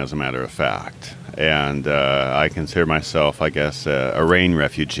 Oregon, as a matter of fact, and I consider myself, I guess, a rain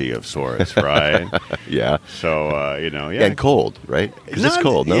refugee of sorts, right? Yeah. So, Yeah, and cold, right? Because it's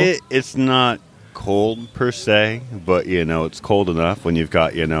cold, no? It's not cold per se, but, it's cold enough when you've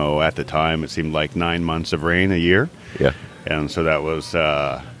got, at the time, it seemed like 9 months of rain a year. Yeah. And so that was,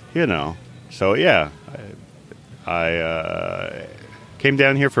 so yeah, I came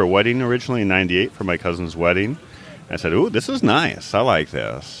down here for a wedding originally in '98 for my cousin's wedding. I said, ooh, this is nice. I like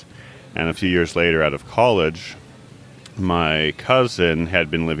this. And a few years later, out of college, my cousin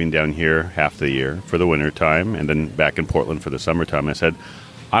had been living down here half the year for the winter time and then back in Portland for the summertime. I said,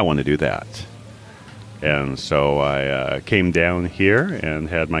 I want to do that. And so I came down here and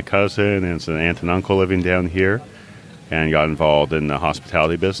had my cousin and an aunt and uncle living down here, and got involved in the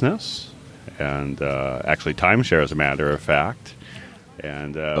hospitality business, and actually timeshare, as a matter of fact.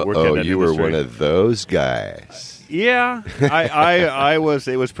 And worked in that you industry. were one of those guys. Yeah, I was.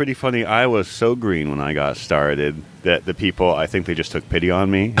 It was pretty funny. I was so green when I got started that the people, I think they just took pity on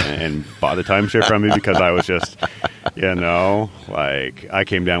me and bought a timeshare from me because I was just, I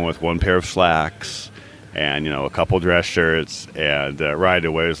came down with one pair of slacks and, a couple dress shirts, and right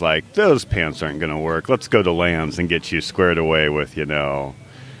away was like, those pants aren't going to work. Let's go to Lands and get you squared away with,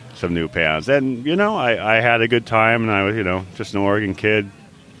 some new pants. And, I had a good time, and I was, just an Oregon kid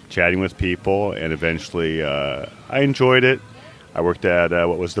chatting with people, and eventually I enjoyed it. I worked at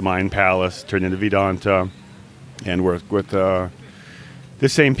what was the Mind Palace, turned into Vedanta, and worked with the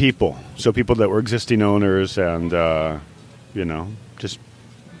same people. So people that were existing owners, and, just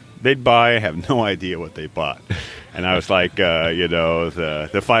they'd buy, have no idea what they bought. And I was like,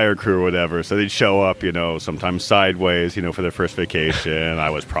 the fire crew or whatever. So they'd show up, sometimes sideways, for their first vacation.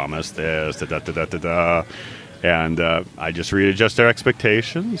 I was promised this, da-da-da-da-da-da. And I just readjust their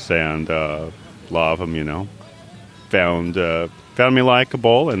expectations, and a lot of them, found me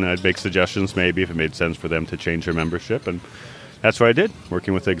likable, and I'd make suggestions maybe if it made sense for them to change their membership. And that's what I did,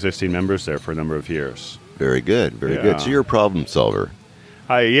 working with the existing members there for a number of years. Very good, very good. So you're a problem solver.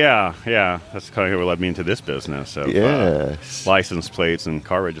 Yeah. That's kind of what led me into this business of license plates and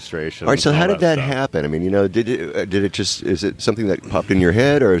car registration. All right, so how did that happen? I mean, did it just, is it something that popped in your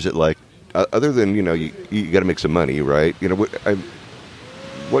head, or is it like, other than, you got to make some money, right?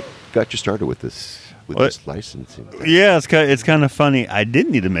 What got you started with this licensing? Yeah, it's kind of funny. I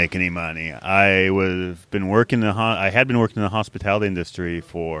didn't need to make any money. I had been working in the hospitality industry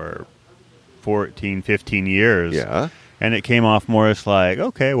for 14, 15 years. Yeah. And it came off more as like,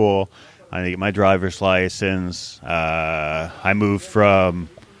 okay, well, I need to get my driver's license. I moved from,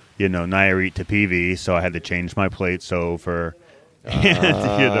 Nayarit to PV, so I had to change my plates over. And,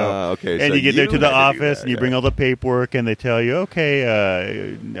 okay, and so you get there to the office, and you yeah. bring all the paperwork, and they tell you,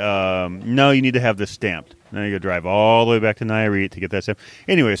 okay, no, you need to have this stamped. Now you got to drive all the way back to Nayarit to get that stuff.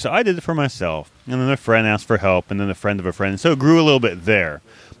 Anyway, so I did it for myself. And then a friend asked for help, and then a friend of a friend. So it grew a little bit there.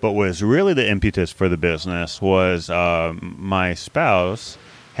 But what was really the impetus for the business was my spouse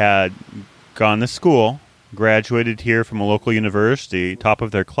had gone to school, graduated here from a local university, top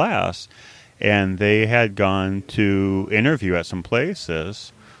of their class, and they had gone to interview at some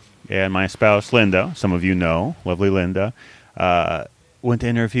places. And my spouse, Linda, some of you know, lovely Linda, went to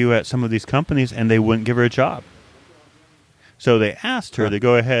interview at some of these companies, and they wouldn't give her a job. So they asked her to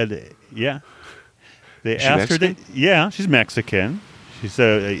go ahead. Yeah, they asked her to. Yeah, she's Mexican. She's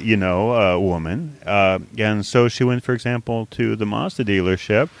a woman, and so she went, for example, to the Mazda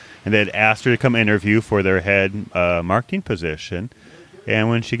dealership, and they had asked her to come interview for their head marketing position. And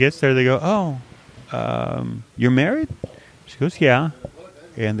when she gets there, they go, "Oh, you're married?" She goes, "Yeah,"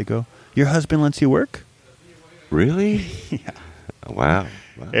 and they go, "Your husband lets you work?" Really? Yeah. Wow.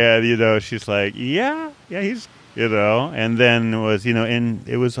 And, she's like, yeah, he's, and then and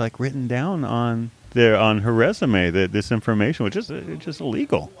it was like written down on her resume that this information, which is just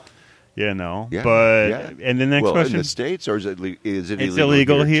illegal, Yeah, But, and the next question. In the States, or is it illegal? It's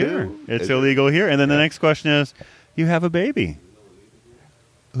illegal here. Too? It's illegal here. And then the next question is, you have a baby.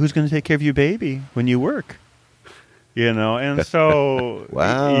 Who's going to take care of your baby when you work? And so,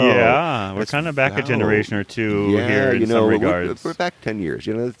 wow, yeah, we're kind of back a generation or two here in some regards. We're back 10 years.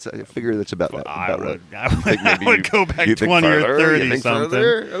 I figure that's about that. I right. would go back 20 or 30 something.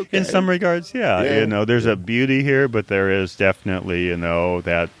 Okay. In some regards, yeah. There's a beauty here, but there is definitely,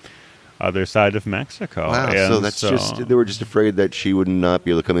 that other side of Mexico. Wow, and so they were just afraid that she would not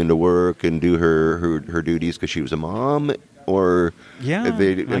be able to come into work and do her duties because she was a mom. Or they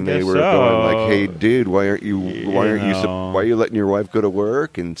were going like, "Hey, dude, why are you letting your wife go to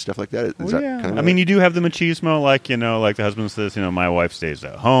work and stuff like that?" Is that kind of? I mean, you do have the machismo, like like the husband says, my wife stays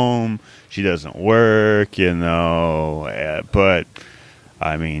at home, she doesn't work, but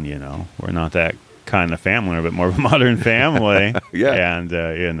I mean, we're not that kind of family, we're a bit more of a modern family, yeah, and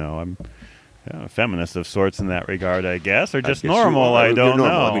I'm a feminist of sorts in that regard, I guess, or just normal. I don't know.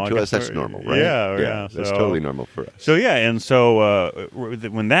 I mean, to us, that's normal, right? Yeah. That's totally normal for us. So, and so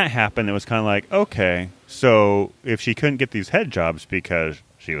when that happened, it was kind of like, okay, so if she couldn't get these head jobs because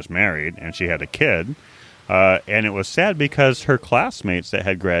she was married and she had a kid, and it was sad because her classmates that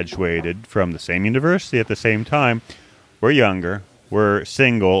had graduated from the same university at the same time were younger, were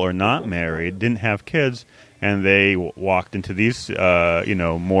single or not married, didn't have kids, and they walked into these,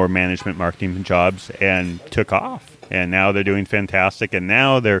 more management marketing jobs and took off. And now they're doing fantastic. And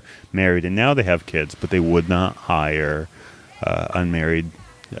now they're married, and now they have kids. But they would not hire unmarried.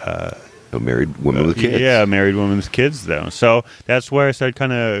 Married women with kids. Yeah, married women with kids, though. So that's where I started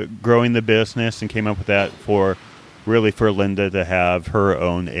kind of growing the business and came up with that for Linda to have her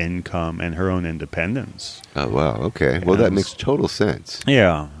own income and her own independence. Oh, wow. Okay. Well, that makes total sense.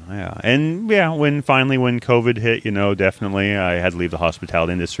 Yeah. And, when COVID hit, definitely I had to leave the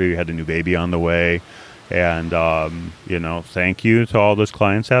hospitality industry. We had a new baby on the way. And, thank you to all those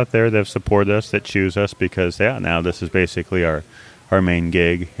clients out there that have supported us, that choose us, because, now this is basically our main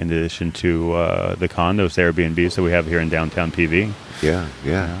gig in addition to the condos, the Airbnbs that we have here in downtown PV. Yeah.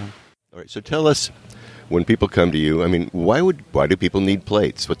 All right. So tell us, when people come to you, I mean, why do people need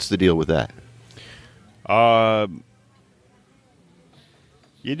plates? What's the deal with that?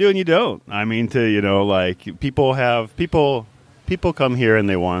 You do and you don't. I mean, people come here and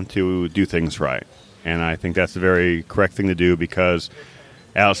they want to do things right. And I think that's a very correct thing to do, because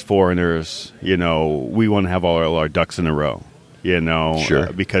as foreigners, we want to have all our ducks in a row,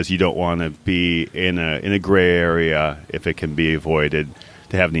 Sure. Because you don't want to be in a gray area if it can be avoided,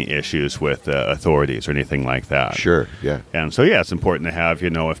 to have any issues with authorities or anything like that. Sure, yeah. And so, it's important to have,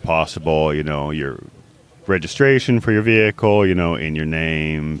 if possible, your registration for your vehicle, in your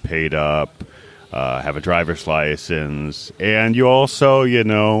name, paid up, have a driver's license, and you also, you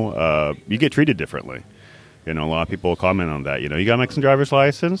get treated differently. A lot of people comment on that. You got a Mexican driver's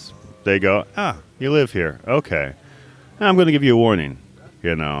license? They go, you live here. Okay. I'm going to give you a warning.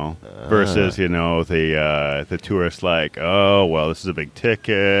 Versus, the tourist like, oh, well, this is a big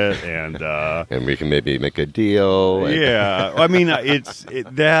ticket, and and we can maybe make a deal. Yeah, I mean,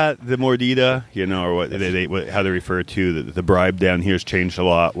 the mordida, or how they refer to the bribe down here has changed a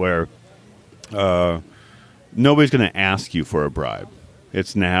lot, where nobody's going to ask you for a bribe.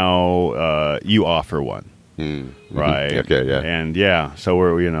 It's now you offer one. Right. Okay. Yeah. And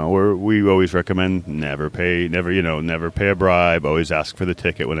so we always recommend never pay a bribe. Always ask for the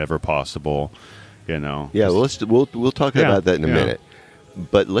ticket whenever possible. Yeah. Well, we'll talk about that in a minute.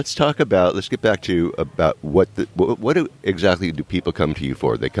 But let's get back to about what exactly do people come to you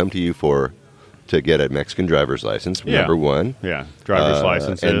for? They come to you for to get a Mexican driver's license. Number one. Yeah, driver's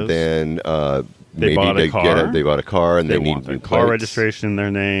licenses. And then they maybe bought a car. they bought a car and they need want their new car plates. registration in their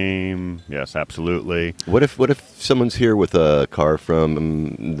name. Yes, absolutely. What if someone's here with a car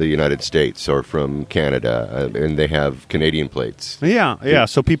from the United States or from Canada and they have Canadian plates? Yeah.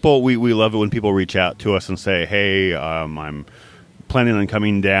 So people, we love it when people reach out to us and say, "Hey, I'm planning on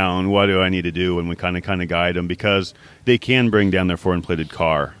coming down. What do I need to do?" And we kind of guide them, because they can bring down their foreign plated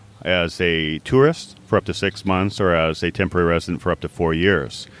car as a tourist for up to 6 months or as a temporary resident for up to 4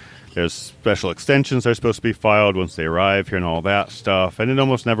 years. There's special extensions that are supposed to be filed once they arrive here and all that stuff. And it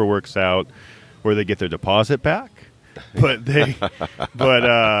almost never works out where they get their deposit back. But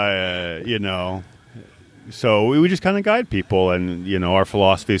so we just kind of guide people. And, our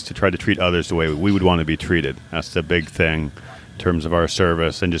philosophy is to try to treat others the way we would want to be treated. That's the big thing in terms of our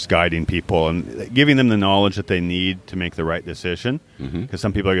service, and just guiding people and giving them the knowledge that they need to make the right decision. Because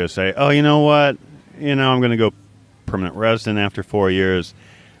some people are going to say, oh, you know what? I'm going to go permanent resident after 4 years.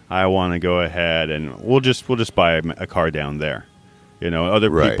 I want to go ahead and we'll just buy a car down there. Other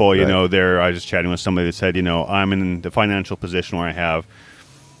people, I was just chatting with somebody that said, I'm in the financial position where I have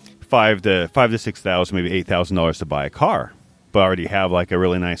 $5,000 to $6,000, maybe $8,000 to buy a car, but I already have like a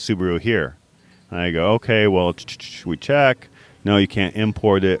really nice Subaru here. And I go, okay, well, we check. No, you can't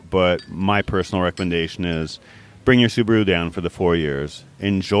import it, but my personal recommendation is bring your Subaru down for the 4 years,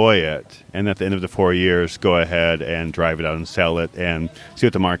 enjoy it, and at the end of the 4 years, go ahead and drive it out and sell it and see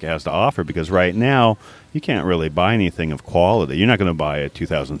what the market has to offer. Because right now, you can't really buy anything of quality. You're not going to buy a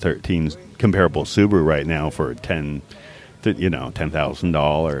 2013 comparable Subaru right now for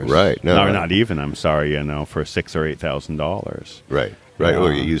 $10,000. Right. No, not even. I'm sorry. For $6,000 or $8,000. Right.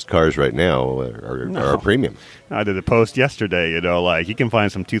 Well, used cars right now are a premium. I did a post yesterday. You can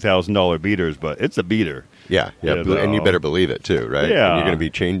find some $2,000 beaters, but it's a beater. Yeah, and you better believe it too, right? Yeah, and you're going to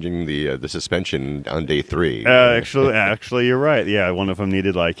be changing the suspension on day 3. Actually, you're right. Yeah, one of them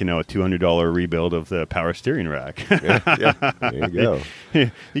needed a $200 rebuild of the power steering rack. yeah, there you go.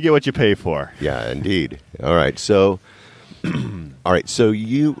 You get what you pay for. Yeah, indeed. All right, so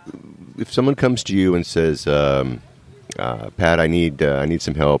if someone comes to you and says, Pat, I need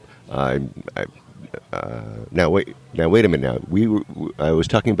some help. Now wait a minute. Now I was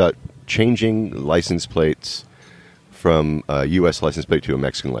talking about changing license plates from a U.S. license plate to a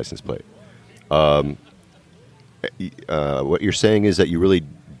Mexican license plate. What you're saying is that you really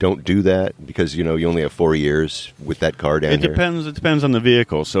don't do that because you only have 4 years with that car down here? It depends on the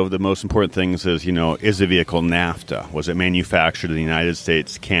vehicle. So the most important things is is the vehicle NAFTA? Was it manufactured in the United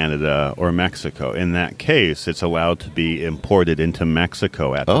States, Canada, or Mexico? In that case, it's allowed to be imported into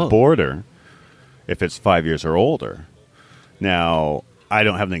Mexico at the border if it's 5 years or older. Now, I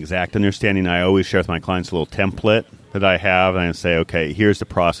don't have an exact understanding. I always share with my clients a little template that I have, and I say, okay, here's the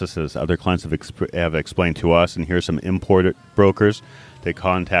processes other clients have explained to us, and here's some import brokers they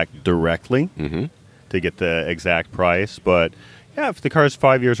contact directly to get the exact price. But yeah, if the car is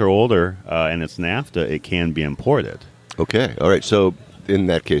 5 years or older and it's NAFTA, it can be imported. Okay, all right. So in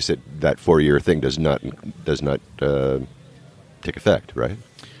that case, that 4 year thing does not take effect, right?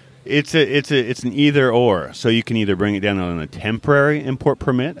 It's an either or. So you can either bring it down on a temporary import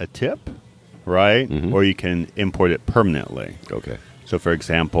permit, a tip, right? Or you can import it permanently. Okay. So, for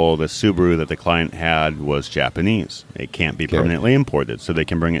example, the Subaru that the client had was Japanese. It can't be permanently imported, so they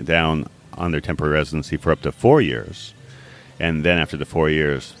can bring it down on their temporary residency for up to 4 years. And then after the 4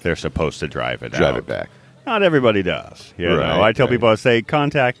 years, they're supposed to drive it back. Not everybody does. I tell people, I say,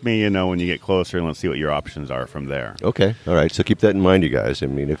 contact me, when you get closer, and let's see what your options are from there. Okay, all right. So keep that in mind, you guys. I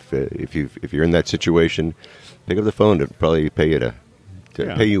mean, if you're in that situation, pick up the phone to probably pay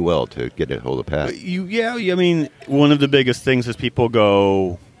you well to get a hold of Pat. I mean, one of the biggest things is people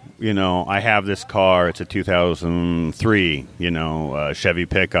go, I have this car. It's a 2003, Chevy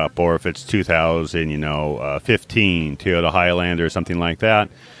pickup, or if it's 2015 Toyota Highlander or something like that.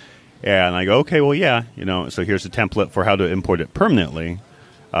 And I go, okay, well, yeah, so here's a template for how to import it permanently.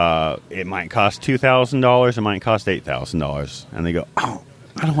 It might cost $2,000. It might cost $8,000. And they go, oh,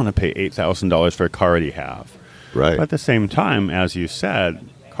 I don't want to pay $8,000 for a car I already have. Right. But at the same time, as you said,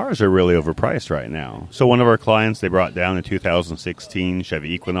 cars are really overpriced right now. So one of our clients, they brought down a 2016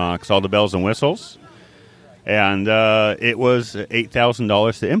 Chevy Equinox, all the bells and whistles. And it was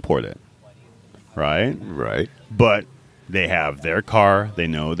 $8,000 to import it. Right? Right. But they have their car, they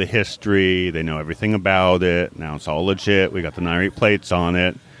know the history, they know everything about it. Now it's all legit. We got the Nayarit plates on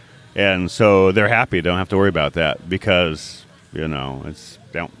it. And so they're happy. They don't have to worry about that because,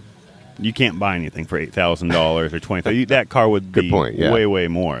 you can't buy anything for $8,000 or $20,000. That car would be way, way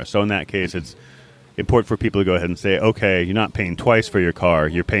more. So in that case, it's important for people to go ahead and say, okay, you're not paying twice for your car.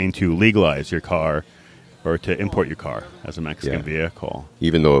 You're paying to legalize your car or to import your car as a Mexican vehicle.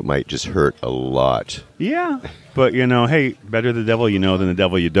 Even though it might just hurt a lot. Yeah. But, hey, better the devil you know than the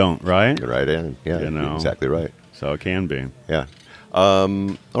devil you don't, right? Right in. Yeah, you're exactly right. So it can be. Yeah. All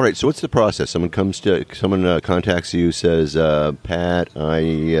right. So what's the process? Someone contacts you, says, "Pat, I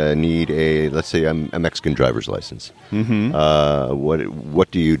need let's say I'm a Mexican driver's license." Mm-hmm.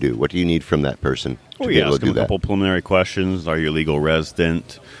 What do you do? What do you need from that person to be able to do them a that? couple preliminary questions. Are you a legal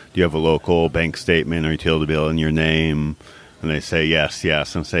resident? Do you have a local bank statement or utility bill in your name? And they say yes,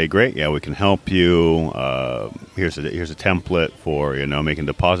 and say, great, yeah, we can help you. Here's a template for making a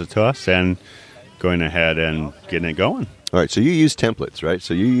deposit to us and going ahead and getting it going. All right, so you use templates, right?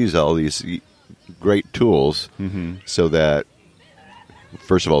 So you use all these great tools so that,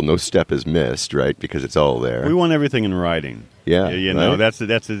 first of all, no step is missed, right? Because it's all there. We want everything in writing. Yeah,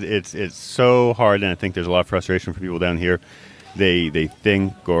 it's so hard, and I think there's a lot of frustration for people down here. They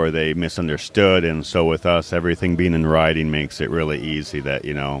think or they misunderstood, and so with us, everything being in writing makes it really easy that,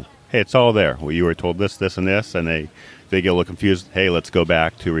 hey, it's all there. Well, you were told this, and this, and they get a little confused. Hey, let's go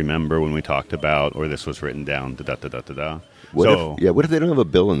back to remember when we talked about, or this was written down, da-da-da-da-da-da. What if they don't have a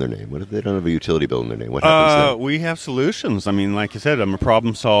bill in their name? What if they don't have a utility bill in their name? What happens then? We have solutions. I mean, like you said, I'm a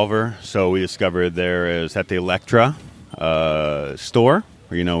problem solver. So we discovered there is at the Electra store,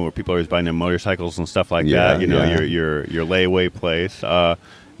 where people are always buying their motorcycles and stuff like that. Your layaway place.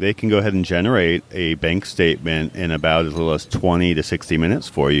 They can go ahead and generate a bank statement in about as little as 20 to 60 minutes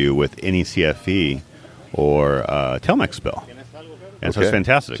for you with any CFE or Telmex bill. And so it's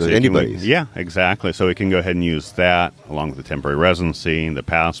fantastic. So anybody's. Yeah, exactly. So we can go ahead and use that along with the temporary residency, the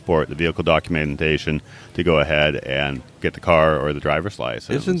passport, the vehicle documentation to go ahead and get the car or the driver's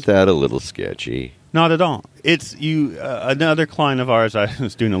license. Isn't that a little sketchy? Not at all. It's another client of ours, I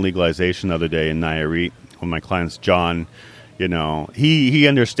was doing a legalization the other day in Nayarit. One of my clients, John, he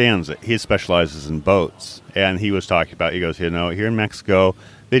understands it. He specializes in boats. And he was talking about, he goes, here in Mexico,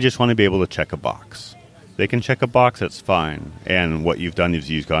 they just want to be able to check a box. They can check a box, that's fine. And what you've done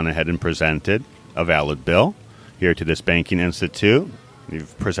is you've gone ahead and presented a valid bill here to this banking institute.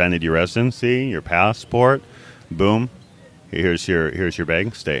 You've presented your residency, your passport. Boom. Here's your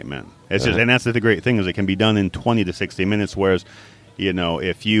bank statement. It's just, and that's the great thing is it can be done in 20 to 60 minutes, whereas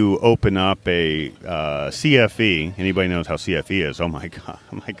if you open up a CFE, anybody knows how CFE is. Oh, my God.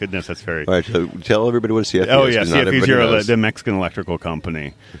 My goodness, that's very... All right, so tell everybody what a CFE is. Oh, yeah, CFE is the Mexican electrical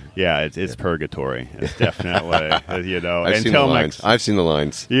company. Yeah, it's purgatory. It's definitely, I've seen the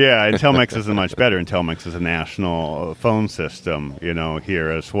lines. Yeah, and Telmex isn't much better, and Telmex is a national phone system, here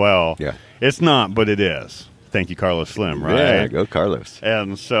as well. Yeah. It's not, but it is. Thank you, Carlos Slim, right? Yeah, go Carlos.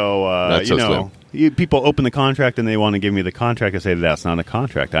 And so, Not so slim. People open the contract and they want to give me the contract. I say, that's not a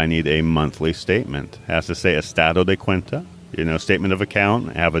contract. I need a monthly statement. It has to say Estado de Cuenta, statement of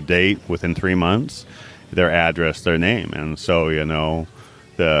account, have a date within 3 months, their address, their name. And so,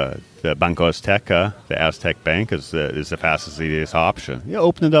 the Banco Azteca, the Aztec Bank, is the fastest, easiest option. You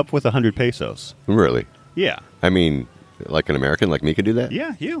open it up with 100 pesos. Really? Yeah. I mean... Like an American like me can do that?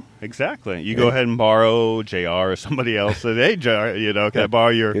 Yeah, exactly. You go ahead and borrow JR or somebody else. Hey, JR, can I borrow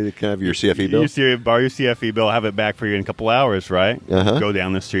your... Can I have your CFE bill? Borrow your CFE bill, have it back for you in a couple hours, right? Uh-huh. Go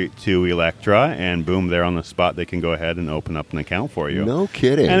down the street to Electra, and boom, there on the spot, they can go ahead and open up an account for you. No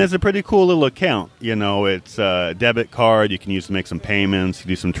kidding. And it's a pretty cool little account. It's a debit card. You can use to make some payments,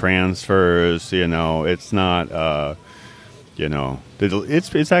 do some transfers. It's not...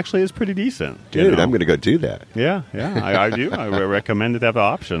 it's pretty decent. Dude, I'm going to go do that. Yeah, I do. I recommend it to have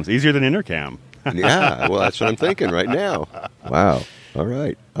options. Easier than Intercam. Yeah, well, that's what I'm thinking right now. Wow. All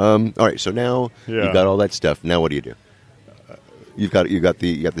right. So now you've got all that stuff. Now what do you do? You've got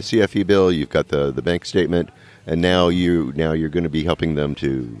the CFE bill. You've got the bank statement. And now you're going to be helping them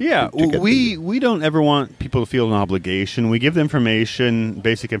to... Yeah, we don't ever want people to feel an obligation. We give the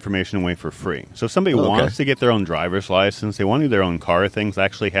basic information away for free. So if somebody wants to get their own driver's license, they want to do their own car things, I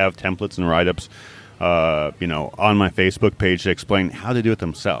actually have templates and write-ups on my Facebook page to explain how to do it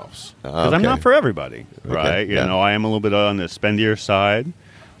themselves. Because I'm not for everybody, right? I am a little bit on the spendier side,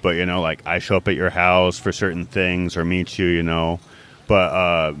 but, I show up at your house for certain things or meet you,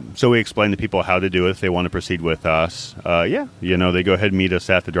 But so we explain to people how to do it if they want to proceed with us. They go ahead and meet us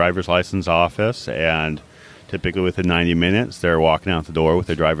at the driver's license office, and typically within 90 minutes, they're walking out the door with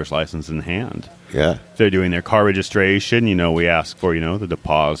their driver's license in hand. Yeah. If they're doing their car registration, we ask for, the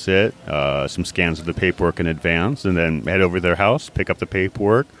deposit, some scans of the paperwork in advance, and then head over to their house, pick up the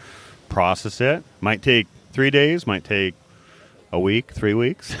paperwork, process it. Might take 3 days, might take a week, 3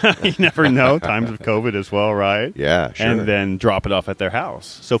 weeks. You never know. Times of COVID as well, right? Yeah, sure. And then drop it off at their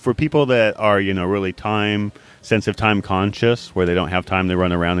house. So for people that are, really time-sensitive, time-conscious, where they don't have time to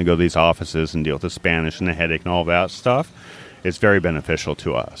run around and go to these offices and deal with the Spanish and the headache and all that stuff, it's very beneficial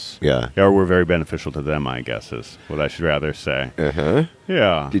to us. Yeah. Or we're very beneficial to them, I guess, is what I should rather say. Uh-huh.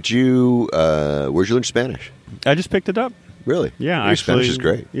 Yeah. Did you, where'd you learn Spanish? I just picked it up. Really? Yeah, Your Spanish is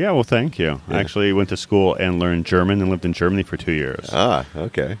great. Yeah, well, thank you. Yeah. I actually went to school and learned German and lived in Germany for 2 years. Ah,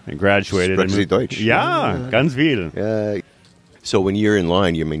 okay. And graduated. Sprechen Sie Deutsch? Yeah, ganz viel. So when you're in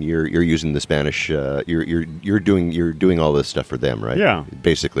line, you're using the Spanish. You're doing all this stuff for them, right? Yeah.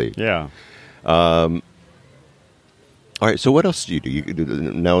 Basically. Yeah. All right. So what else do you do? You do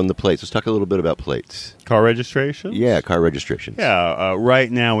now on the plates. Let's talk a little bit about plates. Car registration? Yeah, car registrations. Yeah.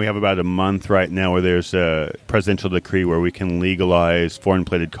 Right now, we have about a month right now where there's a presidential decree where we can legalize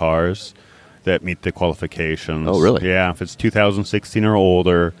foreign-plated cars that meet the qualifications. Oh, really? Yeah. If it's 2016 or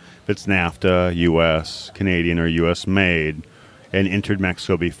older, if it's NAFTA, U.S., Canadian, or U.S. made, and entered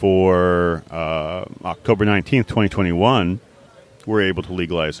Mexico before October 19th, 2021, we're able to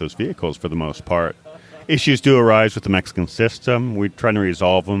legalize those vehicles for the most part. Issues do arise with the Mexican system. We're trying to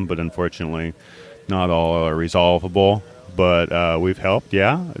resolve them, but unfortunately, not all are resolvable. But we've helped,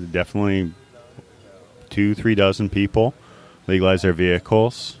 definitely 2-3 dozen people legalize their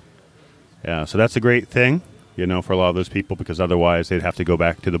vehicles. Yeah, so that's a great thing, for a lot of those people, because otherwise they'd have to go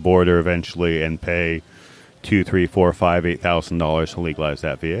back to the border eventually and pay $2,000, $3,000, $4,000, $5,000, $8,000 to legalize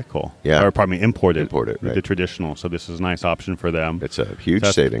that vehicle. Yeah. Or pardon me, import it, right. the traditional. So this is a nice option for them. It's a huge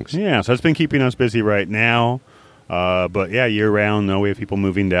savings. Yeah, so it's been keeping us busy right now. But yeah, year round, we have people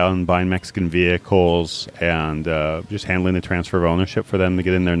moving down and buying Mexican vehicles and just handling the transfer of ownership for them to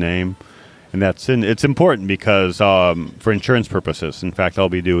get in their name. And it's important because for insurance purposes. In fact, I'll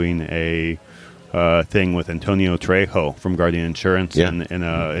be doing a thing with Antonio Trejo from Guardian Insurance in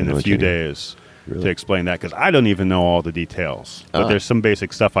a few days. Really? To explain that, because I don't even know all the details. But there's some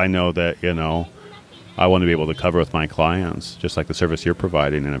basic stuff I know that, I want to be able to cover with my clients, just like the service you're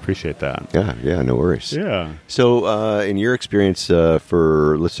providing, and I appreciate that. Yeah, no worries. Yeah. So in your experience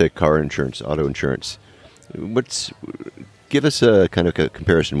for, let's say, car insurance, auto insurance, give us a kind of a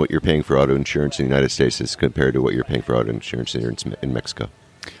comparison what you're paying for auto insurance in the United States as compared to what you're paying for auto insurance in Mexico.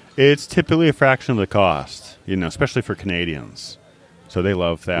 It's typically a fraction of the cost, especially for Canadians. So they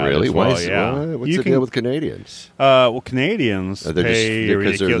love that. Really? As well. What's the deal with Canadians? Canadians They're pay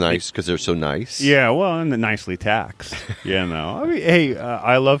because they're nice, because they're so nice. Yeah, well, and nicely taxed. I mean, hey,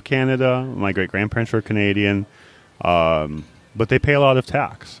 I love Canada. My great grandparents were Canadian, but they pay a lot of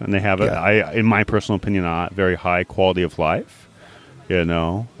tax, and they have, in my personal opinion, a very high quality of life.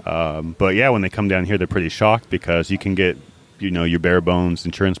 But yeah, when they come down here, they're pretty shocked because you can get, your bare bones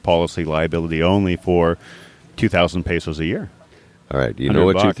insurance policy liability only for 2,000 pesos a year. All right, you know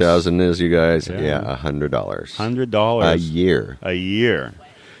what $100. 2,000 is, you guys? Yeah, $100 $100. $100 a year.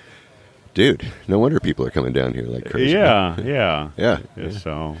 Dude, no wonder people are coming down here like crazy. Yeah.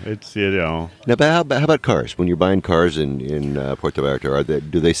 So it's Now, but how about cars? When you're buying cars in Puerto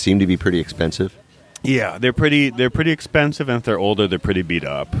Vallarta, do they seem to be pretty expensive? Yeah, they're pretty expensive, and if they're older, they're pretty beat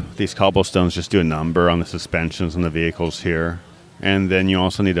up. These cobblestones just do a number on the suspensions and the vehicles here, and then you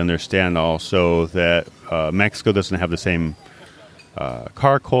also need to understand also that Mexico doesn't have the same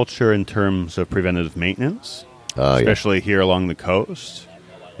car culture in terms of preventative maintenance, especially here along the coast.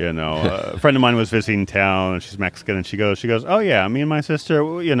 A friend of mine was visiting town, and she's Mexican, and she goes, oh yeah, me and my sister,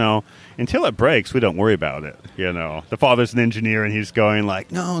 until it breaks, we don't worry about it. The father's an engineer, and he's going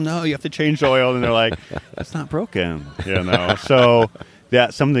like, no, you have to change oil, and they're like, it's not broken. So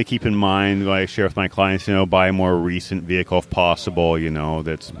that's something to keep in mind when I share with my clients. Buy a more recent vehicle if possible.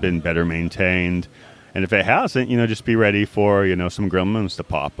 That's been better maintained. And if it hasn't, just be ready for, some gremlins to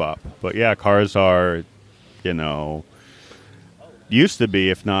pop up. But yeah, cars are, used to be,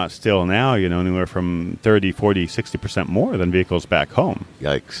 if not still now, anywhere from 30, 40, 60% more than vehicles back home.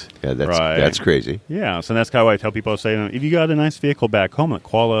 Yikes. Yeah, that's crazy. Yeah, so that's kind of why I tell people, say, if you got a nice vehicle back home that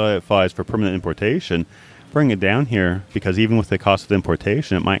qualifies for permanent importation, bring it down here, because even with the cost of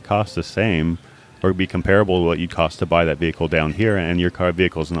importation, it might cost the same or be comparable to what you'd cost to buy that vehicle down here, and your car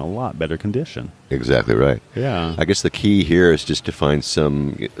vehicle's in a lot better condition. Exactly right. Yeah. I guess the key here is just to find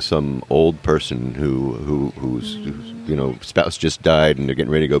some old person whose spouse just died and they're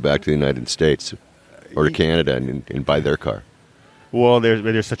getting ready to go back to the United States or to Canada and buy their car. Well,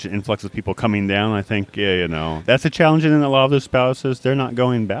 there's such an influx of people coming down. I think, that's a challenge in a lot of the spouses. They're not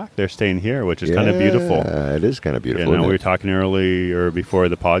going back. They're staying here, which is kind of beautiful. It is kind of beautiful. We were talking earlier before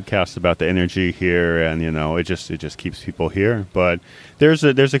the podcast about the energy here, and it just keeps people here. But there's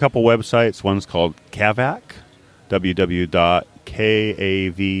a couple websites. One's called Kavac, www.kavac,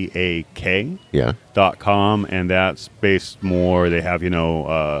 KAVAK Yeah. .com, and that's based more. They have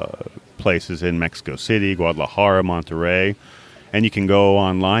places in Mexico City, Guadalajara, Monterrey, and you can go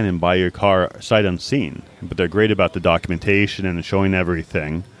online and buy your car sight unseen. But they're great about the documentation and showing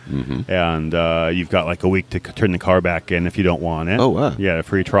everything. Mm-hmm. And you've got like a week to turn the car back in if you don't want it. Oh, wow. Yeah, a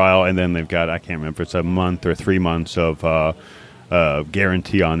free trial, and then they've got, I can't remember if it's a month or 3 months of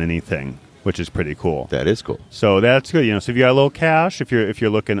guarantee on anything, which is pretty cool. That is cool. So that's good. So if you got a little cash, if you're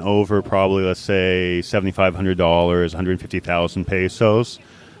looking over probably, let's say, $7,500, 150,000 pesos,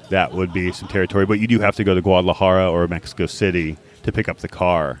 that would be some territory. But you do have to go to Guadalajara or Mexico City to pick up the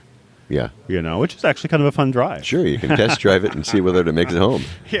car. Yeah. Which is actually kind of a fun drive. Sure, you can test drive it and see whether it makes it home.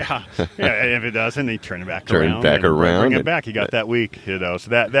 Yeah. If it doesn't, you turn it back around. Bring it back. You got that week, So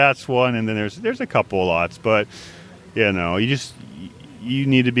that's one. And then there's a couple lots. But, you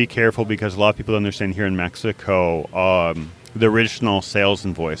need to be careful because a lot of people don't understand here in Mexico, the original sales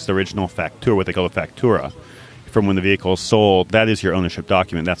invoice, the original factura, what they call a factura, from when the vehicle is sold, that is your ownership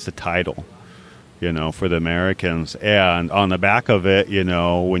document. That's the title. For the Americans. And on the back of it,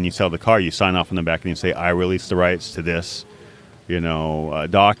 when you sell the car, you sign off on the back and you say, I release the rights to this,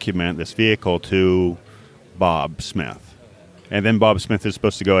 document, this vehicle to Bob Smith. And then Bob Smith is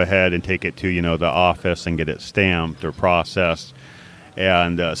supposed to go ahead and take it to, the office and get it stamped or processed.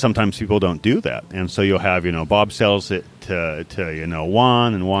 And sometimes people don't do that. And so you'll have, Bob sells it to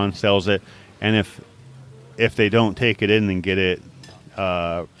Juan, and Juan sells it. And if they don't take it in and get it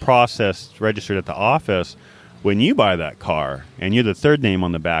processed, registered at the office, when you buy that car and you're the third name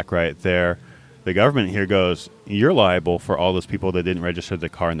on the back right there, the government here goes, you're liable for all those people that didn't register the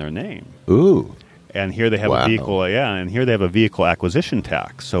car in their name. Ooh. And here they have a vehicle, and here they have a vehicle acquisition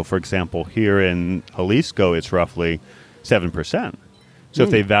tax. So, for example, here in Jalisco, it's roughly 7%. So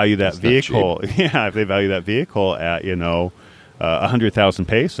if they value that vehicle, if they value that vehicle at 100,000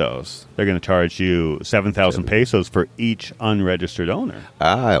 pesos, they're going to charge you 7,000 pesos for each unregistered owner.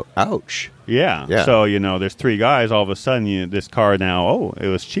 Ouch. Yeah. So, there's three guys. All of a sudden, this car now, it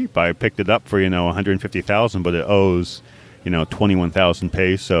was cheap. I picked it up for, 150,000, but it owes, 21,000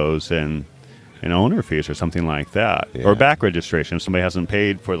 pesos in owner fees or something like that. Yeah. Or back registration. If somebody hasn't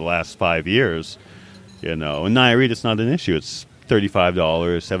paid for the last 5 years, in Nayarit, it's not an issue. It's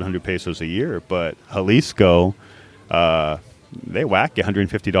 $35, 700 pesos a year. But Jalisco, they whack you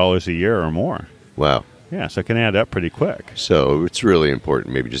 $150 a year or more. Wow. Yeah, so it can add up pretty quick. So it's really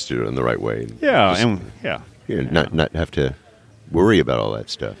important maybe just to do it in the right way. Not have to worry about all that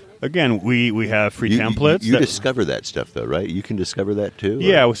stuff. Again, we have free templates. You discover that stuff, though, right? You can discover that, too?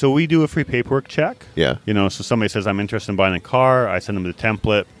 Yeah, so we do a free paperwork check. Yeah. So somebody says, I'm interested in buying a car. I send them the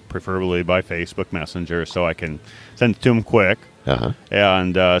template, preferably by Facebook Messenger, so I can send it to them quick. Uh-huh.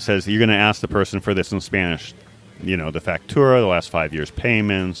 And says, you're going to ask the person for this in Spanish. The factura, the last 5 years'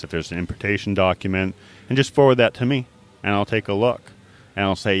 payments, if there's an importation document, and just forward that to me, and I'll take a look. And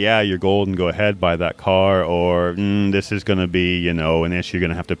I'll say, yeah, you're golden, go ahead, buy that car, or this is going to be, an issue, you're going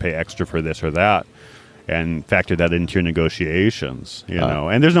to have to pay extra for this or that, and factor that into your negotiations,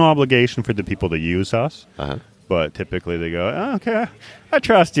 And there's no obligation for the people to use us, but typically they go, okay, I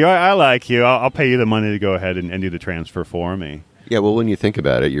trust you, I like you, I'll pay you the money to go ahead and do the transfer for me. Yeah, well, when you think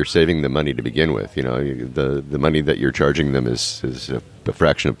about it, you're saving the money to begin with. The money that you're charging them is a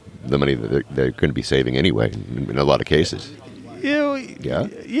fraction of the money that they're going to be saving anyway in a lot of cases.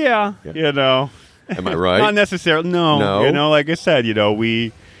 Yeah. Am I right? Not necessarily. No. Like I said,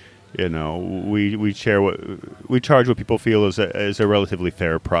 we share we charge what people feel is a relatively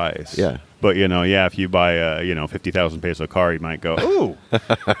fair price. Yeah. But if you buy a 50,000 peso car, you might go, ooh,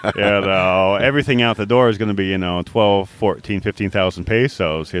 everything out the door is going to be 12, 14, 15,000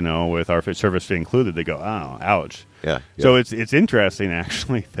 pesos. With our service fee included, they go, oh, ouch. Yeah. So it's interesting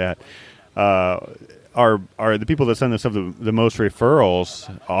actually that are the people that send us the most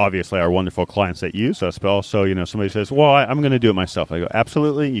referrals, obviously our wonderful clients that use us, but also, somebody says, well, I'm going to do it myself. I go,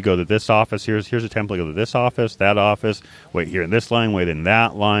 absolutely. You go to this office. Here's a template. Go to this office, that office. Wait here in this line. Wait in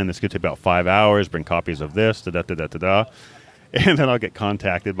that line. This could take about 5 hours. Bring copies of this. Da-da-da-da-da-da. And then I'll get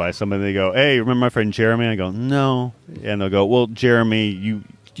contacted by somebody. They go, hey, remember my friend Jeremy? I go, no. And they'll go, well, Jeremy, you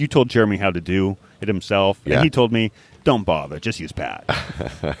told Jeremy how to do it himself. Yeah. And he told me, don't bother. Just use Pat.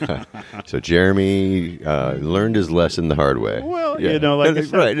 So Jeremy learned his lesson the hard way. Well, like I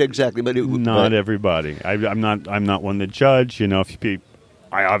said, right, exactly. But not everybody. I'm not one to judge.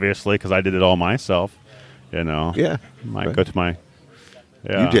 I obviously, because I did it all myself. Yeah. Might go to my.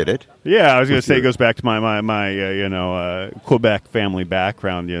 Yeah. You did it. Yeah, I was going to say it goes back to my Quebec family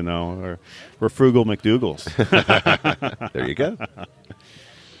background. We're frugal McDougals. There you go.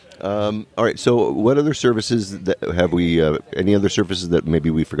 All right. So, what other services have we? Any other services that maybe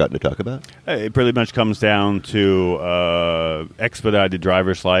we've forgotten to talk about? It pretty much comes down to expedited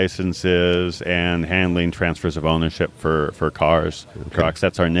driver's licenses and handling transfers of ownership for cars, trucks.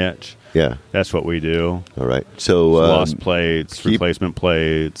 That's our niche. Yeah, that's what we do. All right. So, lost plates, replacement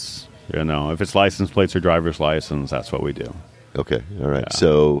plates. If it's license plates or driver's license, that's what we do. Okay. All right. Yeah.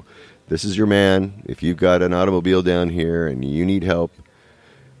 So, this is your man. If you've got an automobile down here and you need help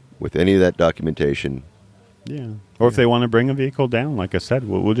with any of that documentation. Yeah. Or if they want to bring a vehicle down, like I said,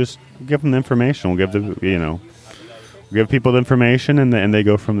 we'll just give them the information. We'll give people the information, and they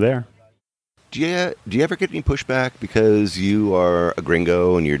go from there. Do you ever get any pushback because you are a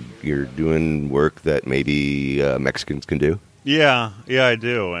gringo and you're doing work that maybe Mexicans can do? Yeah, I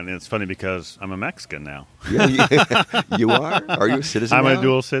do, and it's funny because I'm a Mexican now. Yeah, you are? Are you a citizen I'm now? a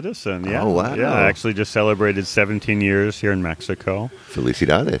dual citizen, yeah. Oh, wow. Yeah, I actually just celebrated 17 years here in Mexico.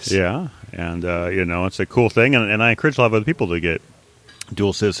 Felicidades. Yeah, and, it's a cool thing, and I encourage a lot of other people to get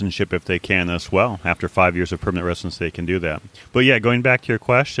dual citizenship if they can as well. After 5 years of permanent residence, they can do that. But, yeah, going back to your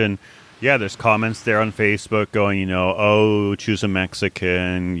question, yeah, there's comments there on Facebook going, oh, choose a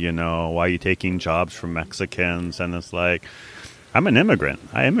Mexican, why are you taking jobs from Mexicans? And it's like, I'm an immigrant.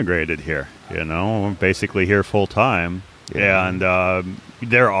 I immigrated here, I'm basically here full time. Yeah. And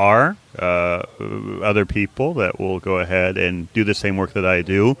there are other people that will go ahead and do the same work that I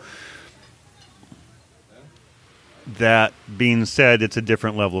do. That being said, it's a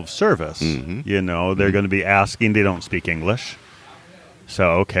different level of service. Mm-hmm. They're going to be asking, they don't speak English.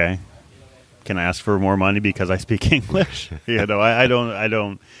 So, okay. Can I ask for more money because I speak English? I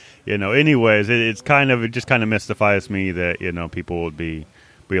don't. Anyways, it just kind of mystifies me that people would be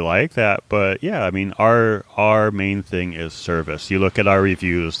like that. But yeah, I mean, our main thing is service. You look at our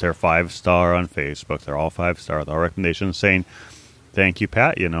reviews; they're 5-star on Facebook. They're all 5-star. Our recommendations saying, "Thank you,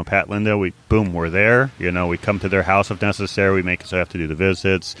 Pat." Pat, Linda. We're there. We come to their house if necessary. We make it so I have to do the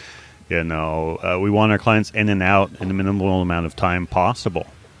visits. We want our clients in and out in the minimal amount of time possible.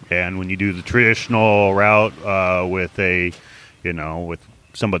 And when you do the traditional route with with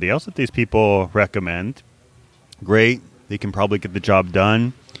somebody else that these people recommend, great. They can probably get the job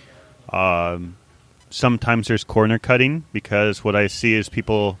done. Sometimes there's corner cutting because what I see is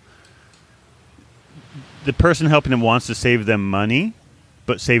the person helping them wants to save them money,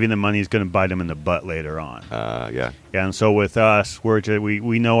 but saving them money is going to bite them in the butt later on. Yeah. And so with us,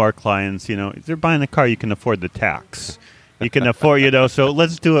 we know our clients, if they're buying a car, you can afford the tax. You can afford, so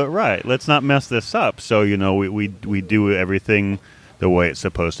let's do it right. Let's not mess this up. So, we do everything the way it's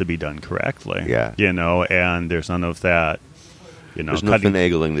supposed to be done correctly. Yeah. And there's none of that, there's no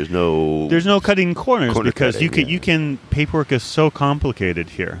finagling. There's no cutting corners because cutting, paperwork is so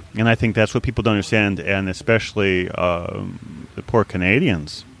complicated here. And I think that's what people don't understand, and especially the poor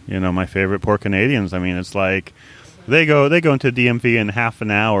Canadians. My favorite poor Canadians. I mean, it's like they go into DMV in half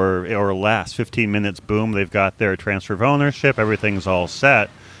an hour or less, 15 minutes, boom, they've got their transfer of ownership, everything's all set.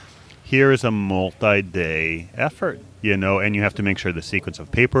 Here is a multi-day effort, and you have to make sure the sequence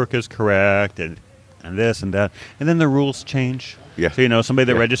of paperwork is correct and this and that. And then the rules change. Yeah. So,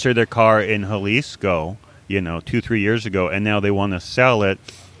 somebody that registered their car in Jalisco, 2-3 years ago, and now they want to sell it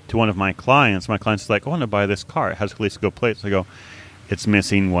to one of my clients. My client's like, I want to buy this car. It has Jalisco plates. I go, it's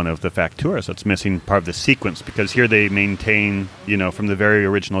missing one of the facturas. It's missing part of the sequence because here they maintain, from the very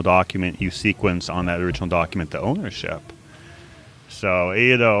original document, you sequence on that original document the ownership. So,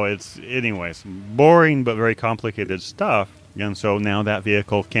 it's, anyways, boring but very complicated stuff. And so now that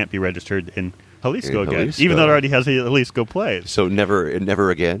vehicle can't be registered in Jalisco again, even though it already has a Jalisco plate. So never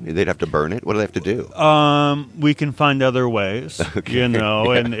again? They'd have to burn it? What do they have to do? We can find other ways, Okay.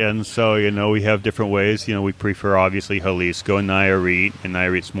 and so, we have different ways. We prefer, obviously, Jalisco and Nayarit, and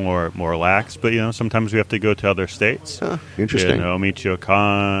Nayarit's more lax, but, sometimes we have to go to other states. Huh, interesting.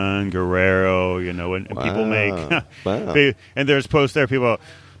 Michoacan, Guerrero, and Wow. people make... Wow. And there's posts there, people...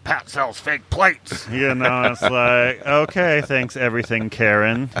 Pat sells fake plates. It's like, okay, thanks, everything,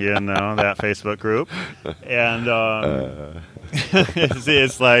 Karen. That Facebook group. And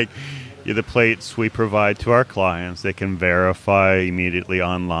it's like the plates we provide to our clients, they can verify immediately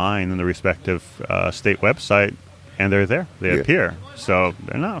online in the respective state website, and they're there. They appear. So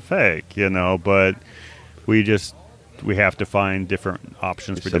they're not fake, but we have to find different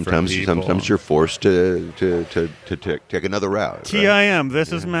options for different people. Sometimes you're forced to take another route. TIM,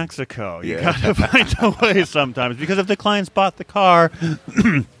 this is Mexico. You got to find a way sometimes. Because if the client's bought the car,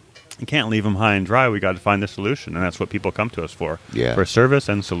 you can't leave them high and dry. We got to find a solution, and that's what people come to us for. Yeah. For service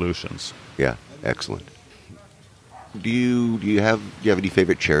and solutions. Yeah, excellent. Do you have any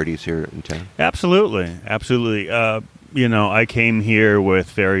favorite charities here in town? Absolutely. I came here with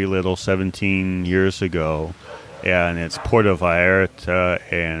very little 17 years ago, and it's Puerto Vallarta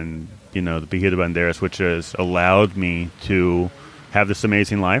and, the Puerto Banderas, which has allowed me to have this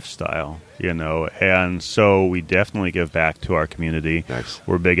amazing lifestyle, and so we definitely give back to our community. Nice.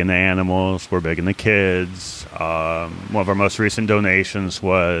 We're big into animals. We're big into kids. One of our most recent donations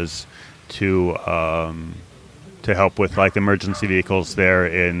was to help with like emergency vehicles there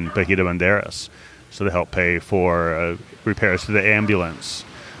in Puerto Banderas, so to help pay for repairs to the ambulance.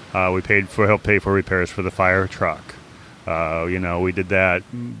 We helped pay for repairs for the fire truck. We did that,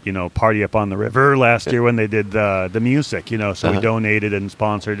 party up on the river last year when they did the music, so we donated and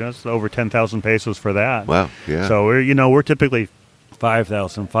sponsored just over 10,000 pesos for that. Wow, yeah. So we're typically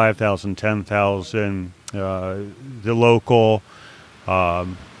 5,000, 10,000. The local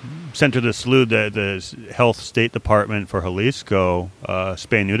Centro de Salud, the Health State Department for Jalisco,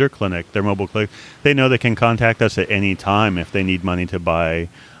 Spay Neuter Clinic, their mobile clinic, they know they can contact us at any time if they need money to buy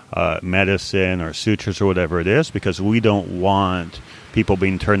medicine or sutures or whatever it is, because we don't want people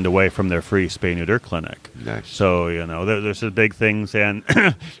being turned away from their free spay neuter clinic. Nice. So there's the big things, and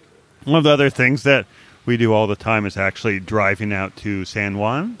one of the other things that we do all the time is actually driving out to San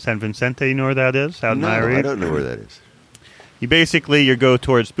Vicente. You know where that is? Out in Nayarit? I don't know where that is. You go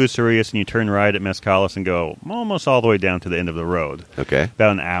towards Bucerias and you turn right at Mezcales and go almost all the way down to the end of the road. Okay.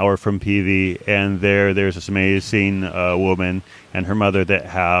 About an hour from PV, and there's this amazing woman and her mother that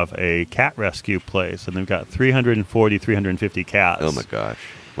have a cat rescue place, and they've got 350 cats. Oh my gosh.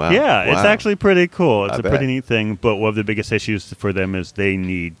 Wow. Yeah, Wow. it's actually pretty cool. It's I a bet. pretty neat thing, but one of the biggest issues for them is they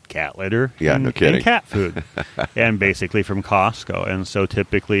need cat litter Yeah, and, no kidding. and cat food, and basically from Costco. And so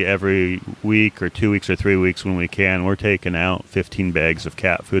typically every week or 2 weeks or 3 weeks when we can, we're taking out 15 bags of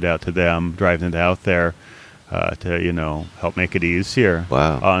cat food out to them, driving it out there to, help make it easier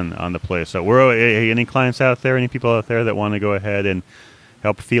Wow. on the place. So any clients out there, any people out there that want to go ahead and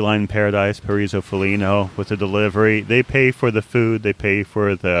help Feline Paradise, Paraiso Felino, with the delivery. They pay for the food. They pay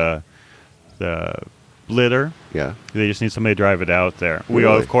for the litter. Yeah. They just need somebody to drive it out there. We,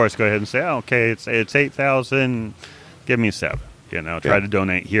 Really? of course, go ahead and say, okay, it's 8,000. Give me 7. Try to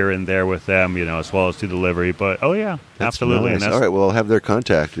donate here and there with them, as well as do delivery. But, That's absolutely. nice. And All right, well, I'll have their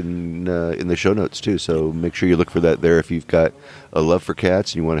contact in the show notes, too, so make sure you look for that there if you've got a love for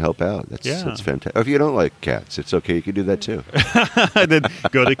cats and you want to help out. That's fantastic. Or if you don't like cats, it's okay. You can do that, too. then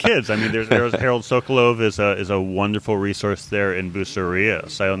go to kids. I mean, there's Harold Sokolov is a wonderful resource there in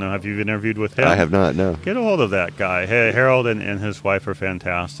Bucerias. I don't know, have you interviewed with him? I have not, no. Get a hold of that guy. Harold and his wife are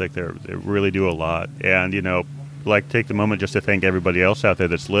fantastic. They really do a lot. And, take the moment just to thank everybody else out there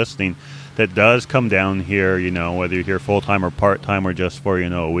that's listening that does come down here, whether you're here full-time or part-time or just for,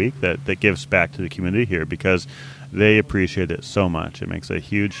 a week, that gives back to the community here, because they appreciate it so much. It makes a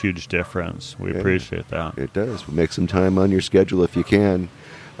huge, huge difference. We appreciate that. It does. Make some time on your schedule if you can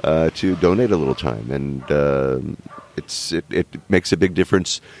to donate a little time. And it makes a big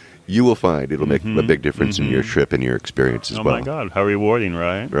difference. You will find it'll make a big difference in your trip and your experience as well. Oh, my God. How rewarding,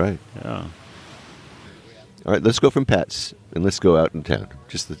 right? Right. Yeah. All right, let's go from pets and let's go out in town.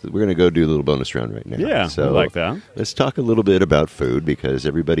 We're going to go do a little bonus round right now. Yeah, so I like that. Let's talk a little bit about food, because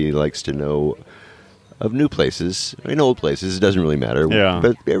everybody likes to know of new places. Old places, it doesn't really matter. Yeah.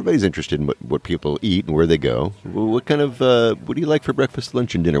 But everybody's interested in what people eat and where they go. What kind of what do you like for breakfast,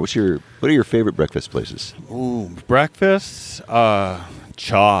 lunch, and dinner? What are your favorite breakfast places? Ooh, breakfast.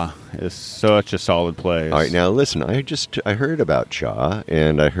 Cha is such a solid place. All right, now listen. I heard about Cha,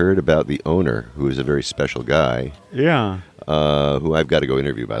 and I heard about the owner, who is a very special guy. Yeah. Who I've got to go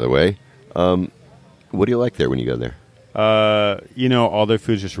interview, by the way. What do you like there when you go there? All their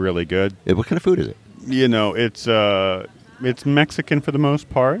food's just really good. What kind of food is it? It's Mexican for the most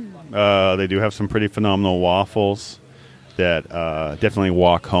part. They do have some pretty phenomenal waffles that definitely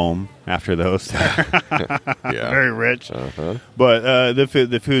walk home after those. Yeah. Very rich. Uh-huh. But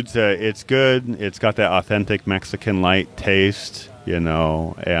the food's it's good. It's got that authentic Mexican light taste, and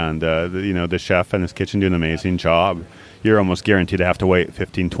the chef in his kitchen do an amazing job. You're almost guaranteed to have to wait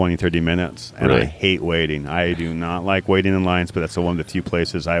 15, 20, 30 minutes. And Really? I hate waiting. I do not like waiting in lines, but that's one of the few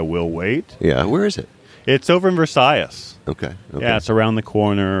places I will wait. Yeah, where is it? It's over in Versailles. Okay. Yeah, it's around the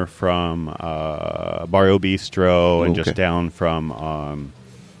corner from Barrio Bistro and Okay. just down from,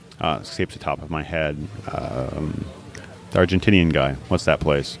 escapes the top of my head, the Argentinian guy. What's that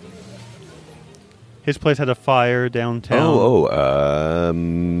place? His place had a fire downtown.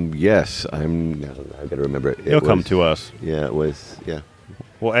 Yes. I got to remember it. He'll come to us. Yeah, it was. Yeah.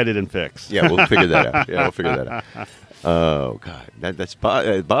 We'll edit and fix. Yeah, we'll figure that out. Yeah, we'll figure that out. Oh God,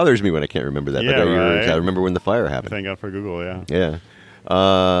 it bothers me when I can't remember that. Yeah, but right. I remember when the fire happened. Thank God for Google, yeah. Yeah.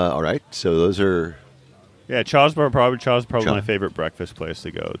 All right. So those are Yeah, Chaw's probably Chaw. my favorite breakfast place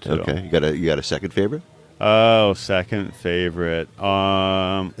to go to. Okay, you got a second favorite? Oh, second favorite.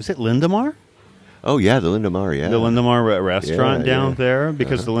 Is it Lindemar? Oh yeah, the Lindemar. Yeah, The Lindemar restaurant Yeah, down yeah. there,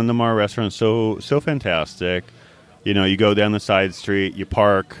 because the Lindemar restaurant is so fantastic. You know, you go down the side street, you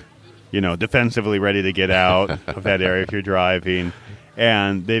park, defensively ready to get out of that area if you're driving.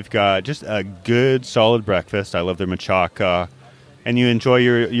 And they've got just a good, solid breakfast. I love their machaca. And you enjoy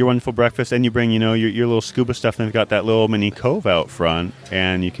your wonderful breakfast, and you bring, your little scuba stuff, and they've got that little mini cove out front,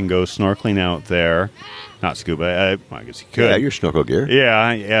 and you can go snorkeling out there. Not scuba, I guess you could. Yeah, your snorkel gear.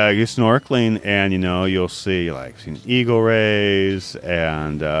 Yeah, you're snorkeling, and, you'll see, eagle rays,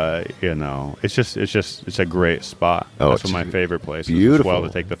 and, it's a great spot. Oh, That's it's one of my favorite places beautiful. as well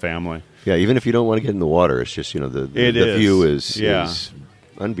to take the family. Yeah, even if you don't want to get in the water, it's just the view is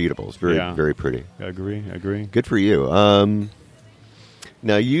unbeatable. It's very very pretty. Agree. Good for you.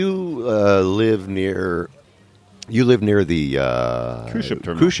 Now you live near the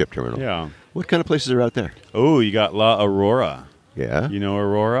Cruise ship terminal. Yeah. Yeah. What kind of places are out there? Oh, you got La Aurora. Yeah. You know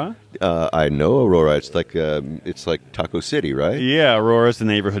Aurora? I know Aurora. It's like Taco City, right? Yeah, Aurora's the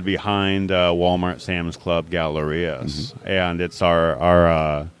neighborhood behind Walmart, Sam's Club, Gallerias, and it's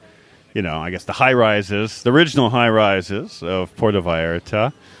our I guess the high rises, the original high rises of Puerto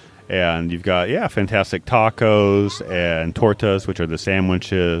Vallarta. And you've got, fantastic tacos and tortas, which are the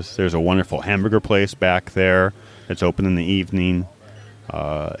sandwiches. There's a wonderful hamburger place back there that's open in the evening.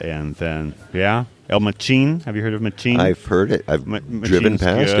 And then, El Machin. Have you heard of Machin? I've heard it. I've driven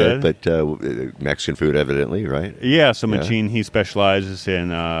past good. it, but Mexican food, evidently, right? Yeah, so Machin, he specializes in,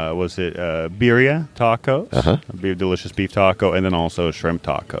 birria tacos, a delicious beef taco, and then also shrimp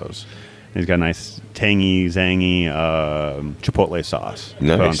tacos. He's got a nice tangy, zangy chipotle sauce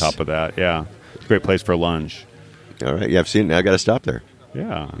Nice. put on top of that. Yeah, it's a great place for lunch. All right. Yeah, I've seen it. Now I got to stop there.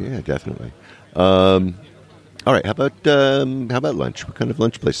 Yeah. Yeah, definitely. All right. How about lunch? What kind of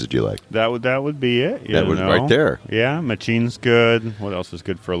lunch places do you like? That would be it. That was right there. Yeah, Machin's good. What else is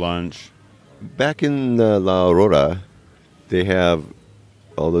good for lunch? Back in La Aurora, they have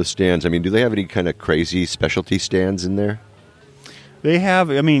all those stands. I mean, do they have any kind of crazy specialty stands in there? They have,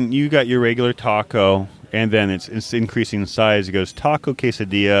 you got your regular taco, and then it's increasing in size. It goes taco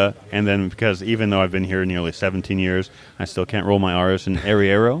quesadilla, and then because even though I've been here nearly 17 years, I still can't roll my R's in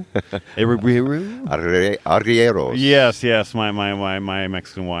arriero. Arrieros. Yes, my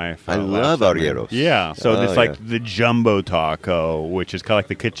Mexican wife. I love arrieros. Yeah, so it's like yeah. the jumbo taco, which is kind of like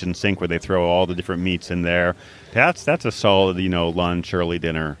the kitchen sink where they throw all the different meats in there. That's a solid, lunch, early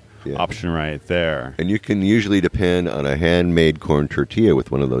dinner option right there. And you can usually depend on a handmade corn tortilla with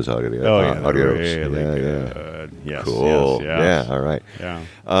one of those arrieros. Oh, yeah, arrieros. really Yeah. good. Yes, Cool. yes. Yeah, all right. Yeah.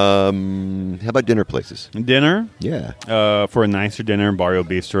 How about dinner places? Dinner? Yeah. For a nicer dinner, Barrio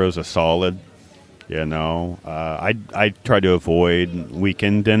Bistro is a solid. I try to avoid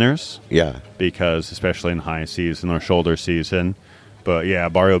weekend dinners. Yeah. Because especially in high season or shoulder season. But yeah,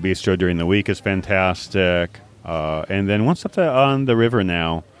 Barrio Bistro during the week is fantastic. And then once up on the river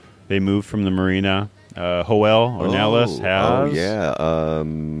now, they moved from the marina. Joel Ornelas has. Oh, yeah.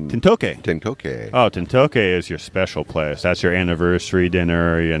 Tintoque. Tintoque. Oh, Tintoque is your special place. That's your anniversary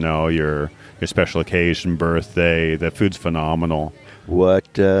dinner, your special occasion, birthday. The food's phenomenal. What,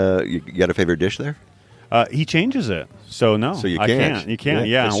 you got a favorite dish there? He changes it. So, no, So you I can't. can't. You can't,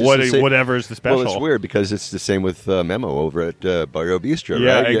 Yeah, yeah. it's just the same- Whatever's the special. Well, it's weird because it's the same with Memo over at Barrio Bistro,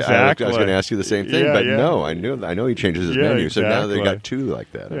 Yeah, right? exactly. I was going to ask you the same thing, Yeah, but yeah. no, I know he changes his Yeah, menu, so now they exactly. got two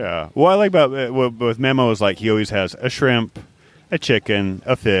like that. Yeah. What I like about with Memo is he always has a shrimp, a chicken,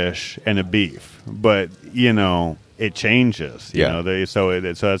 a fish, and a beef. But it changes. Yeah. So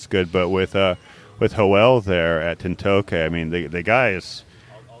that's good. But with Joel there at Tintoque, the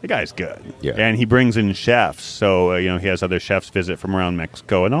guy's good. Yeah. And he brings in chefs. So he has other chefs visit from around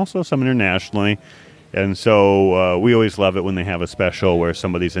Mexico and also some internationally. And so we always love it when they have a special where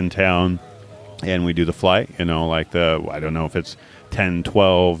somebody's in town and we do the flight, I don't know if it's 10,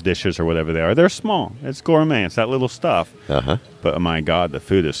 12 dishes or whatever they are. They're small. It's gourmet. It's that little stuff. Uh-huh. But, my God, the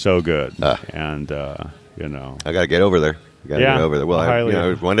food is so good. And, I got to get over there. Get over there. Well,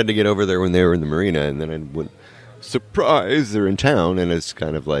 I wanted to get over there when they were in the marina, and then I went, surprise, they're in town, and it's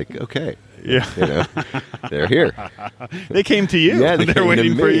kind of like, okay. Yeah. They're here. They came to you. Yeah, they're came to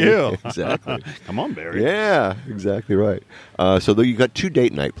waiting for me. you. Exactly. Come on, Barry. Yeah, exactly right. So you got two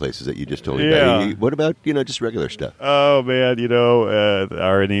date night places that you just told me Yeah. about. What about, just regular stuff? Oh, man,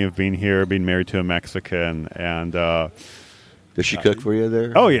 RNE have been here, been married to a Mexican, and Does she cook for you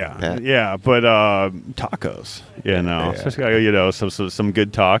there? Oh yeah, Pat? yeah. But tacos, some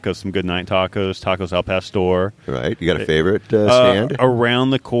good tacos, some good night tacos al pastor. Right. You got a favorite stand?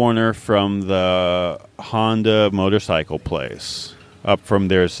 Around the corner from the Honda motorcycle place. Up from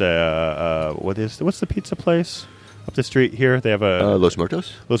what's the pizza place up the street here? They have a Los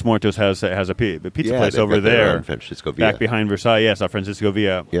Muertos. Los Muertos has a pizza place they've over got their there, own Francisco Villa. back behind Versailles. Yes, on Francisco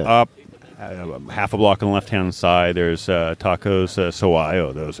Villa. Yeah. Up half a block on the left-hand side, there's tacos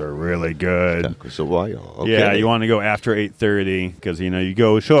Soayo. Those are really good. Tacos Soayo. Okay. Yeah, you want to go after 8:30 because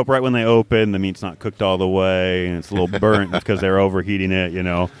you show up right when they open. The meat's not cooked all the way, and it's a little burnt because they're overheating it.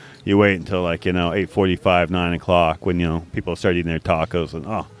 You wait until 8:45, 9 o'clock when people start eating their tacos,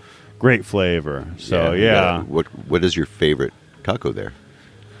 and great flavor. So yeah. What is your favorite taco there?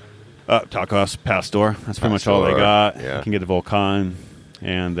 Tacos Pastor. That's pretty much all they got. Yeah. You can get the Volcan.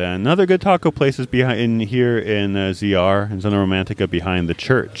 And then another good taco place is behind here in ZR, in Zona Romantica, behind the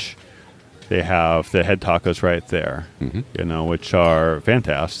church. They have the head tacos right there, which are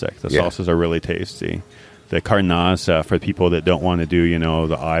fantastic. The sauces are really tasty. The carnaza, for people that don't want to do,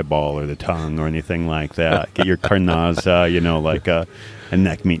 the eyeball or the tongue or anything like that. Get your carnaza, like a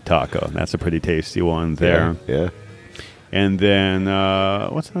neck meat taco. That's a pretty tasty one there. Yeah. And then,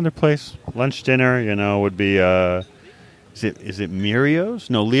 what's another place? Lunch, dinner, would be... Is it Mirios?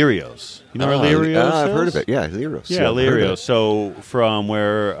 No, Lirios. You know where Lirios is? I've heard of it. Yeah, Lirios. Yeah, Lirios. So from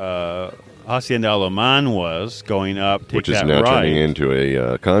where Hacienda Alemán was going up, which is now turning into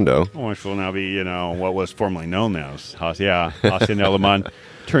a condo. Which will now be, what was formerly known as Hacienda Alemán.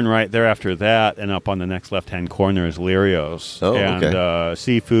 Turn right there after that, and up on the next left-hand corner is Lirios. Oh, and okay.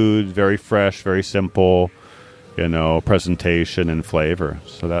 Seafood, very fresh, very simple. Presentation and flavor.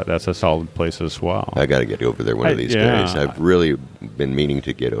 So that's a solid place as well. I got to get over there one of these days. I've really been meaning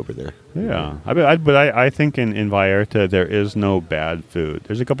to get over there. Yeah. I think in Vallarta there is no bad food.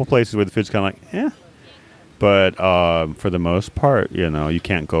 There's a couple places where the food's kind of But for the most part, you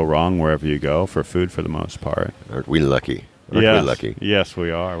can't go wrong wherever you go for food for the most part. Aren't we lucky? We lucky? Yes, we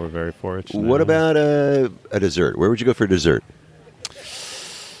are. We're very fortunate. What about a dessert? Where would you go for dessert?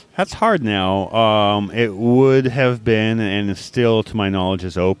 That's hard now. It would have been, and still, to my knowledge,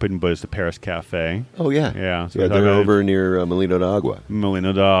 is open, but it's the Paris Cafe. Oh, yeah. Yeah. So they're over near Molino d'Agua.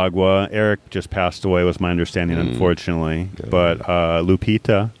 Molino d'Agua. Eric just passed away, was my understanding, unfortunately. Yeah. But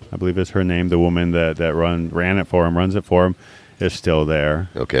Lupita, I believe is her name, the woman that runs it for him, is still there.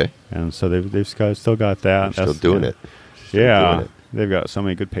 Okay. And so they've still got that. They're still doing it. Doing it. They've got so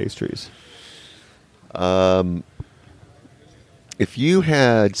many good pastries. If you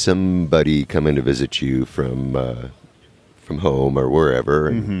had somebody come in to visit you from home or wherever,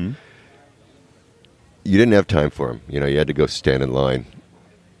 and you didn't have time for them, you had to go stand in line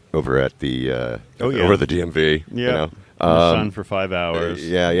over at the over the DMV. Yeah, in the sun for 5 hours.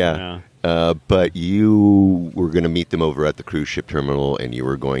 Yeah. But you were going to meet them over at the cruise ship terminal, and you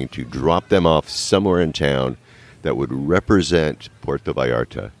were going to drop them off somewhere in town that would represent Puerto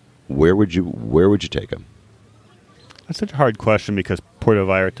Vallarta. Where would you take them? That's such a hard question because Puerto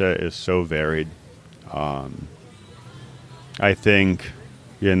Vallarta is so varied. I think,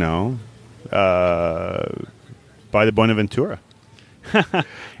 by the Buenaventura. And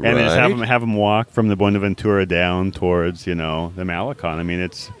then have them walk from the Buenaventura down towards, the Malecon. I mean,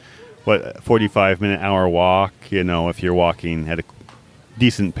 it's, 45-minute hour walk, if you're walking at a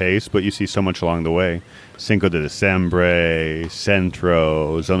decent pace, but you see so much along the way. Cinco de Diciembre,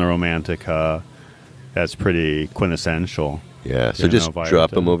 Centro, Zona Romantica. That's pretty quintessential. Yeah, so just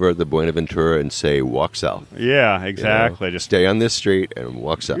drop them over at the Buenaventura and say, walk south. Yeah, exactly. Just stay on this street and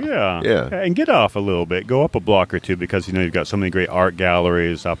walk south. Yeah. And get off a little bit. Go up a block or two because, you've got so many great art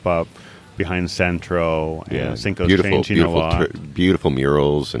galleries up behind Centro. And Cinco's changing a lot. Beautiful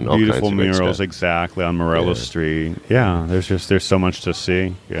murals and all kinds of beautiful murals, stuff. exactly, on Morelos Street. Yeah, there's so much to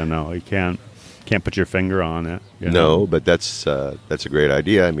see. You can't put your finger on it. No, but that's a great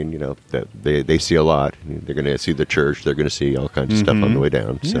idea. I mean, that they see a lot. They're going to see the church. They're going to see all kinds of stuff on the way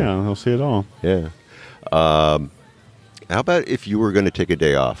down. So. Yeah, they'll see it all. Yeah. How about if you were going to take a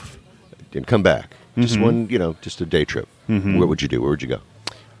day off and come back? Just one, just a day trip. What would you do? Where would you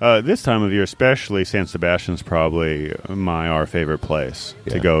go? This time of year, especially San Sebastian's probably our favorite place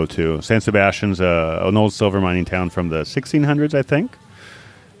to go to. San Sebastian's an old silver mining town from the 1600s, I think.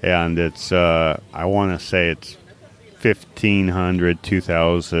 And it's, I want to say it's 1,500,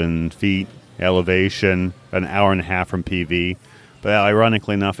 2,000 feet elevation, an hour and a half from PV. But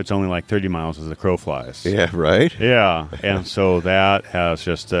ironically enough, it's only like 30 miles as the crow flies. Yeah, right? Yeah, and so that has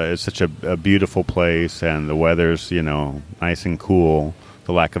just, it's such a beautiful place, and the weather's, nice and cool.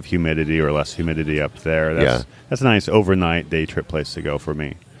 the lack of humidity or less humidity up there. That's a nice overnight day trip place to go for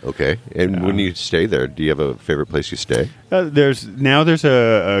me. Okay. And when you stay there, do you have a favorite place you stay? There's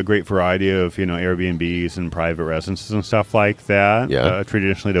a great variety of Airbnbs and private residences and stuff like that. Yeah.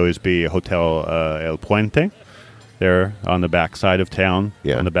 Traditionally, it'd always be Hotel El Puente. There on the back side of town,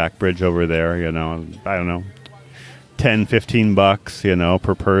 on the back bridge over there. I don't know, $10-15,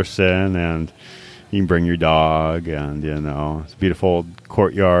 per person, and you can bring your dog, and it's a beautiful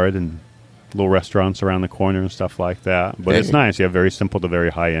courtyard and little restaurants around the corner and stuff like that. But it's nice. You have very simple to very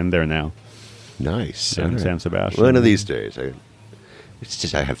high end there now. Nice. In San Sebastian. One of these days,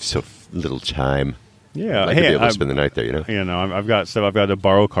 I have so little time. Yeah, I could be able to spend the night there. I've got a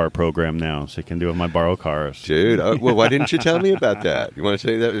borrow car program now, so you can do with my borrow cars. Dude, well, why didn't you tell me about that? You want to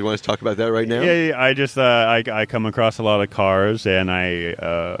say that? You want to talk about that right now? Yeah. I just I come across a lot of cars, and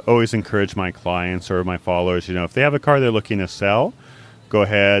I always encourage my clients or my followers. If they have a car they're looking to sell, go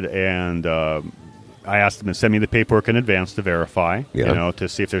ahead and I ask them to send me the paperwork in advance to verify. To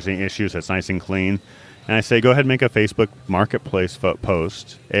see if there's any issues. That's nice and clean. And I say, go ahead and make a Facebook Marketplace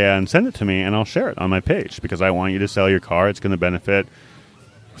post and send it to me, and I'll share it on my page because I want you to sell your car. It's going to benefit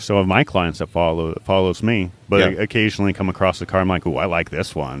some of my clients that follows me. But I occasionally come across a car, I'm like, oh, I like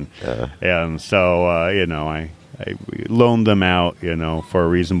this one. And so, I loan them out, for a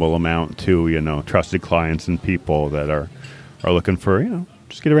reasonable amount to, trusted clients and people that are looking for,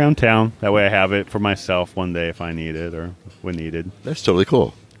 just get around town. That way I have it for myself one day if I need it or when needed. That's totally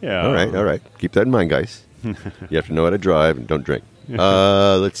cool. Yeah. All right. Keep that in mind, guys. You have to know how to drive and don't drink.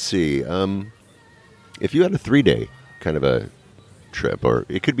 Let's see. If you had a 3-day kind of a trip, or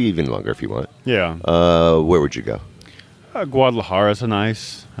it could be even longer if you want. Yeah. Where would you go? Guadalajara is a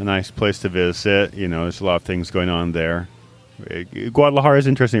nice place to visit. There's a lot of things going on there. Guadalajara is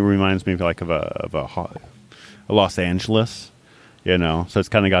interesting. It reminds me of a Los Angeles. So it's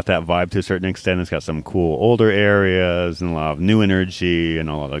kind of got that vibe to a certain extent. It's got some cool older areas and a lot of new energy and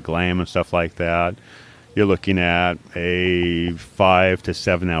a lot of glam and stuff like that. You're looking at a 5 to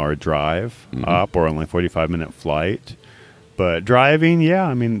 7 hour drive up, or only 45-minute flight. But driving,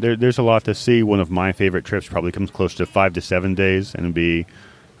 there's a lot to see. One of my favorite trips probably comes close to 5 to 7 days, and it'd be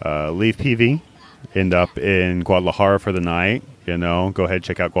leave PV, end up in Guadalajara for the night. Go ahead,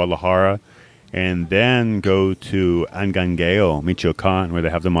 check out Guadalajara. And then go to Angangueo, Michoacan, where they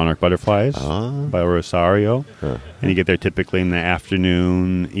have the monarch butterflies by Rosario. And you get there typically in the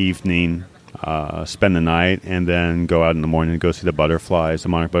afternoon, evening, spend the night, and then go out in the morning and go see the butterflies. The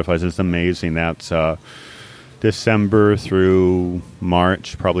monarch butterflies is amazing. That's December through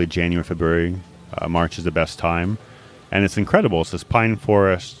March, probably January, February. March is the best time. And it's incredible. It's this pine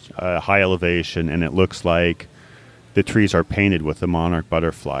forest, high elevation, and it looks like the trees are painted with the monarch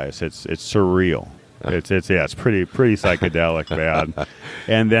butterflies. It's surreal. It's pretty psychedelic, man.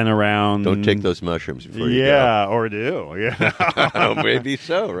 And then around, don't take those mushrooms before you go. Or do, maybe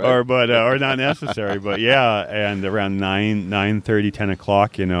so, right? Or not necessary, but and around 9:30, 10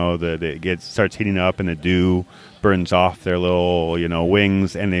 o'clock, it starts heating up, and the dew burns off their little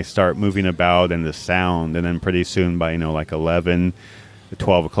wings, and they start moving about, and the sound, and then pretty soon by 11,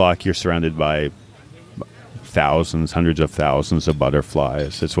 12 o'clock, you're surrounded by thousands, hundreds of thousands of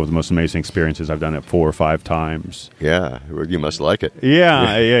butterflies. It's one of the most amazing experiences. I've done it 4 or 5 times. Yeah, you must like it. Yeah,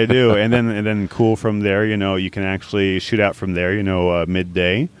 I do. And then cool from there. You can actually shoot out from there.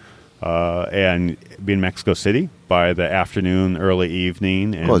 Midday, and be in Mexico City by the afternoon, early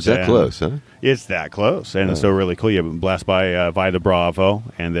evening. And is that close? Huh? It's that close, and it's so really cool. You blast by Via de Bravo,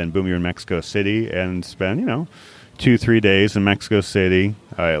 and then boom, you're in Mexico City, and spend 2-3 days in Mexico City,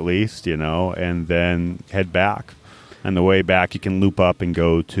 at least, and then head back. On the way back, you can loop up and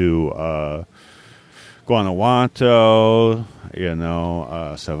go to Guanajuato,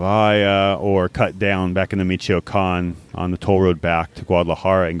 Zavalla, or cut down back into Michoacan on the toll road back to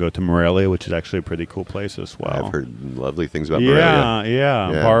Guadalajara and go to Morelia, which is actually a pretty cool place as well. I've heard lovely things about Morelia.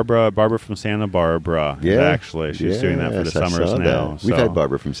 Yeah. Barbara from Santa Barbara. Actually, she's doing that for the summers now. We've had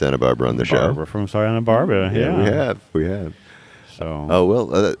Barbara from Santa Barbara on the show. Barbara from Santa Barbara. Yeah, we have. So. Oh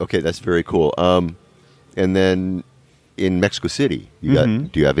well, okay, that's very cool. And then in Mexico City, do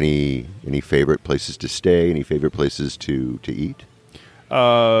you have any favorite places to stay? Any favorite places to eat?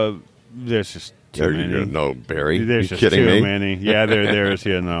 There's just too many. No, Barry. There's just too many. Yeah, there's.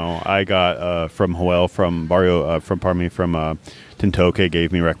 I got from Joel from Tintoque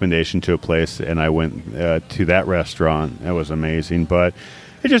gave me a recommendation to a place, and I went to that restaurant. It was amazing, but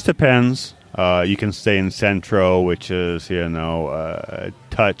it just depends. You can stay in Centro, which is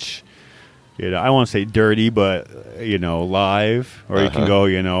touch. I won't say dirty, but, live. Or you can go,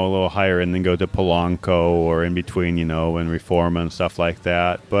 a little higher and then go to Polanco or in between, and Reforma and stuff like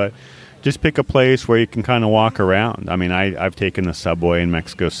that. But just pick a place where you can kind of walk around. I mean, I've taken the subway in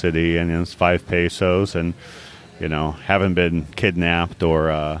Mexico City, and it's 5 pesos, and, haven't been kidnapped or,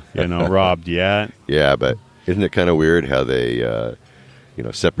 robbed yet. Yeah, but isn't it kind of weird how they...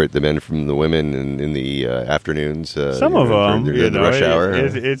 separate the men from the women in the afternoons. Some of them, during the rush hour.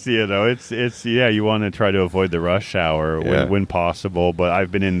 It's you want to try to avoid the rush hour when possible. But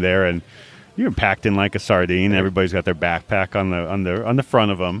I've been in there and you're packed in like a sardine. Everybody's got their backpack on the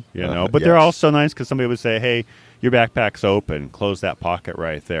front of them, But they're all so nice because somebody would say, "Hey, your backpack's open. Close that pocket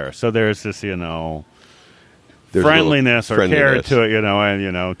right there." So there's this, friendliness or care to it,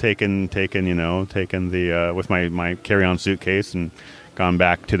 and taking the with my carry-on suitcase and gone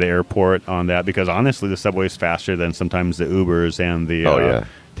back to the airport on that because honestly the subway is faster than sometimes the Ubers and the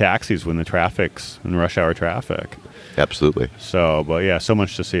taxis when the traffic's in rush hour traffic. Absolutely. So, but so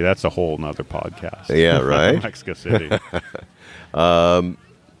much to see. That's a whole nother podcast. Yeah, right. Mexico City.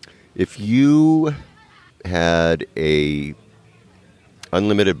 If you had a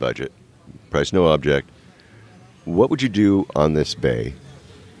unlimited budget, price no object, what would you do on this bay?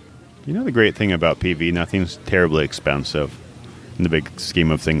 The great thing about PV, nothing's terribly expensive in the big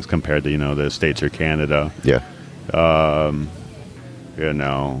scheme of things compared to, the States or Canada. Yeah. The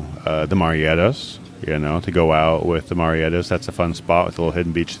Marietas, to go out with the Marietas. That's a fun spot with a little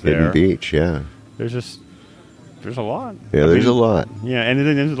hidden beach there. Hidden beach, yeah. There's a lot. Yeah, there's a lot. Yeah, and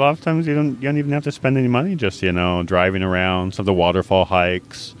a lot of times you don't even have to spend any money. Just driving around. Some of the waterfall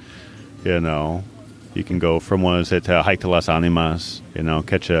hikes. You can go from hike to Las Animas.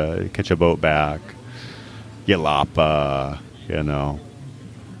 Catch a boat back. Yelapa.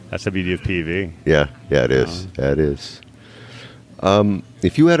 That's the beauty of PV. Yeah, it is. That is.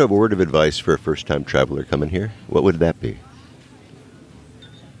 If you had a word of advice for a first-time traveler coming here, what would that be?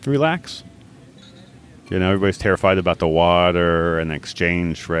 Relax. Everybody's terrified about the water and the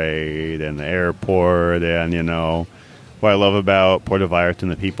exchange rate and the airport. And, what I love about Puerto Vallarta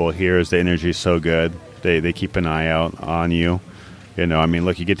and the people here is the energy is so good. They keep an eye out on you.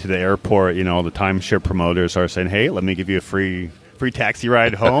 Look, you get to the airport, the timeshare promoters are saying, "Hey, let me give you a free taxi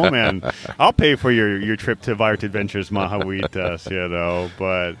ride home, and I'll pay for your trip to Vallarta Adventures Mahahuitas,"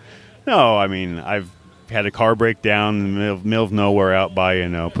 But, no, I've had a car break down in the middle of nowhere out by,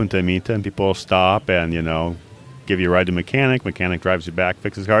 Punta Mita, and people stop and, give you a ride to mechanic. Mechanic drives you back,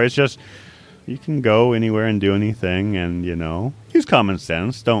 fixes the car. It's just, you can go anywhere and do anything and, use common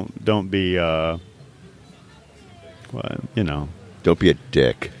sense. Don't be, Don't be a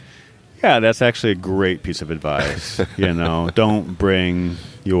dick. Yeah, that's actually a great piece of advice. Don't bring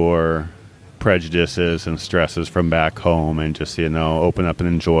your prejudices and stresses from back home and just, open up and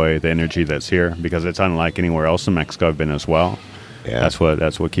enjoy the energy that's here because it's unlike anywhere else in Mexico I've been as well. Yeah.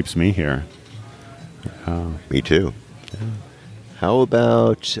 That's what keeps me here. Me too. Yeah. How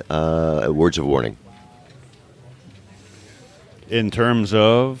about words of warning? In terms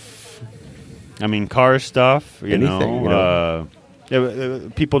of, car stuff, Anything,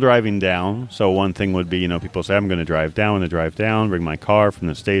 people driving down. So one thing would be, people say, I'm going to drive down, bring my car from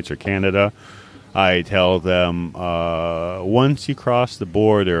the States or Canada. I tell them, once you cross the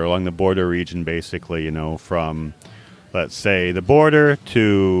border, along the border region, basically, from, let's say, the border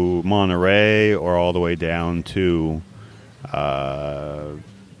to Monterrey or all the way down to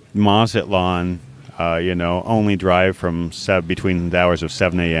Mazatlan, only drive from between the hours of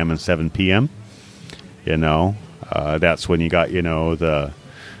 7 a.m. and 7 p.m., that's when you got, the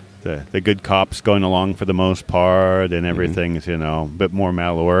good cops going along for the most part and everything's, a bit more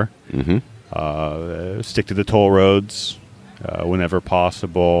malheur. Mm-hmm. Stick to the toll roads whenever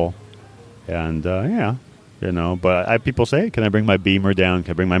possible. And, but people say, can I bring my Beamer down?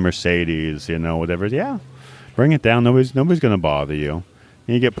 Can I bring my Mercedes? Whatever. Yeah, bring it down. Nobody's going to bother you.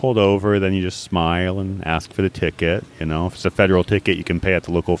 And you get pulled over, then you just smile and ask for the ticket. If it's a federal ticket, you can pay at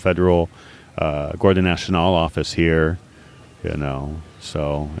the local federal Guardia Nacional office here,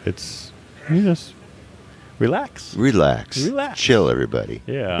 so it's, you just relax, chill, everybody.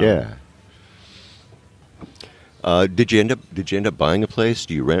 Yeah. Did you end up buying a place?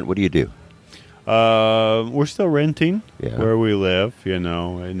 Do you rent? What do you do? We're still renting where we live, in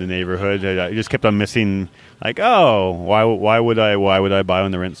the neighborhood. I just kept on missing, like, why would I buy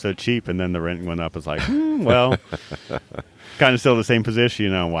when the rent's so cheap? And then the rent went up. It's like, well, kind of still the same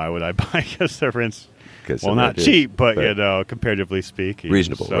position, why would I buy? Because the rent's, not cheap, but comparatively speaking,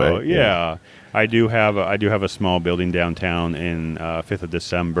 reasonable. So right? Yeah, I do have a small building downtown in 5th of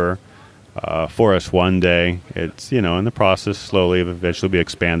December. for us one day. It's, in the process, slowly, eventually be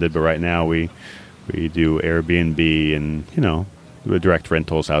expanded. But right now we do Airbnb and, direct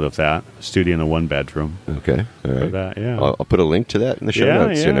rentals out of that. A studio and a 1-bedroom. Okay, all right. That, yeah. I'll put a link to that in the show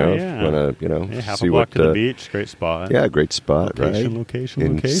notes. Yeah. If you want to, half see a block what to the beach, great spot. Yeah, great spot, Location.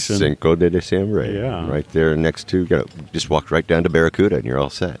 in Cinco de Diciembre. Yeah, right there next to. Just walk right down to Barracuda, and you're all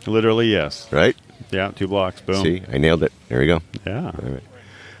set. Literally, yes. Right. Yeah, 2 blocks. Boom. See, I nailed it. There you go. Yeah. All right.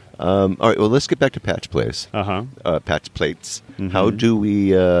 All right. Well, let's get back to Pat's Place. Pat's Plates. Mm-hmm. How do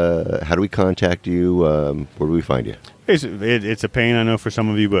we contact you? Where do we find you? It's a pain, I know, for some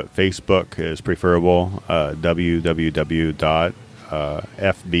of you, but Facebook is preferable.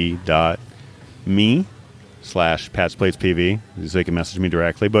 www.fb.me/PatsPlatesPV. So they can message me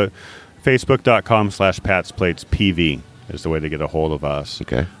directly. But Facebook.com/PatsPlatesPV is the way to get a hold of us.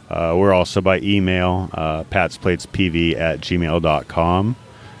 Okay. We're also by email, patsplatespv@gmail.com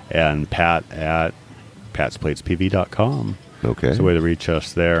and pat@patsplatespv.com. Okay. That's the way to reach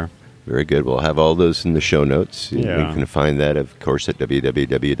us there. Very good. We'll have all those in the show notes. Yeah. You can find that, of course, at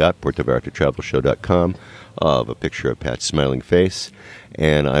www.puertovallartatravelshow.com. I'll have a picture of Pat's smiling face.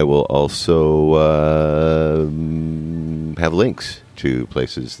 And I will also have links to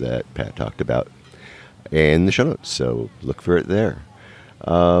places that Pat talked about in the show notes. So look for it there.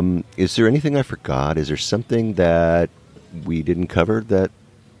 Is there anything I forgot? Is there something that we didn't cover that?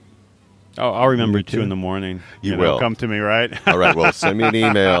 Oh, I'll remember 2 in the morning. You will. Come to me, right? All right, well, send me an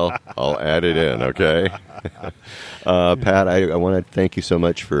email. I'll add it in, okay? Pat, I want to thank you so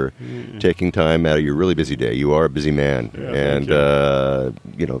much for taking time out of your really busy day. You are a busy man. Yeah, and,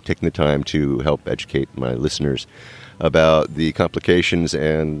 taking the time to help educate my listeners about the complications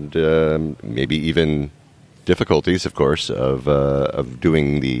and maybe even difficulties, of course, of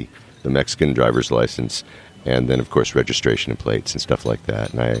doing the Mexican driver's license. And then, of course, registration and plates and stuff like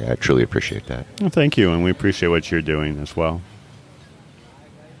that. And I truly appreciate that. Well, thank you, and we appreciate what you're doing as well.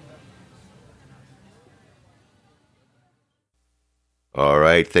 All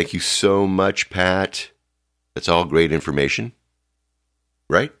right. Thank you so much, Pat. That's all great information,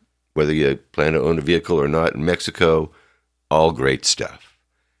 right? Whether you plan to own a vehicle or not in Mexico, all great stuff.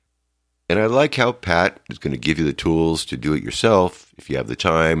 And I like how Pat is going to give you the tools to do it yourself if you have the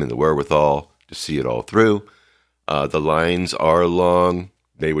time and the wherewithal to see it all through. The lines are long.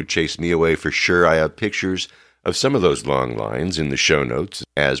 They would chase me away for sure. I have pictures of some of those long lines in the show notes,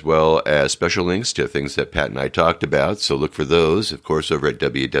 as well as special links to things that Pat and I talked about. So look for those, of course, over at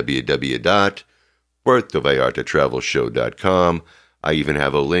www.puertovallartatravelshow.com. I even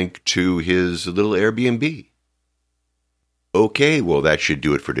have a link to his little Airbnb. Okay, well, that should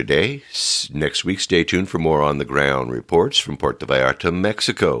do it for today. Next week, stay tuned for more on-the-ground reports from Puerto Vallarta,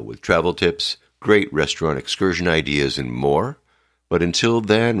 Mexico, with travel tips, great restaurant excursion ideas, and more. But until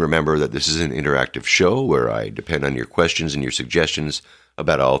then, remember that this is an interactive show where I depend on your questions and your suggestions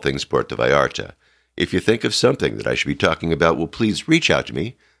about all things Puerto Vallarta. If you think of something that I should be talking about, well, please reach out to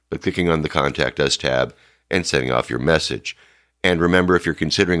me by clicking on the Contact Us tab and sending off your message. And remember, if you're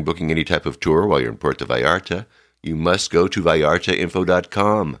considering booking any type of tour while you're in Puerto Vallarta, you must go to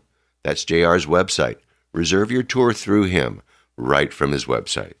vallartainfo.com. That's JR's website. Reserve your tour through him, right from his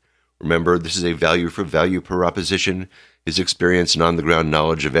website. Remember, this is a value-for-value proposition. His experience and on-the-ground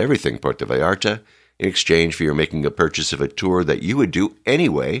knowledge of everything Puerto Vallarta in exchange for your making a purchase of a tour that you would do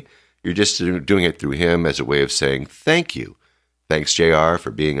anyway. You're just doing it through him as a way of saying thank you. Thanks, JR,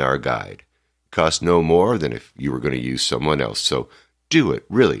 for being our guide. It costs no more than if you were going to use someone else. So do it,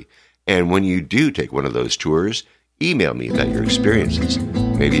 really. And when you do take one of those tours, email me about your experiences.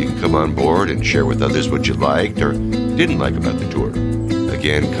 Maybe you can come on board and share with others what you liked or didn't like about the tour.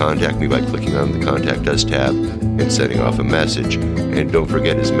 Again, contact me by clicking on the Contact Us tab and sending off a message. And don't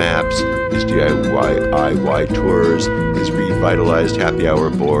forget his maps, his DIY tours, his revitalized happy hour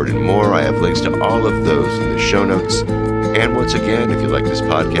board, and more. I have links to all of those in the show notes. And once again, if you like this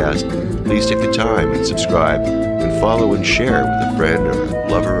podcast, please take the time and subscribe and follow and share with a friend or a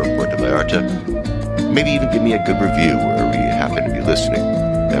lover of Puerto Vallarta. Maybe even give me a good review wherever you happen to be listening.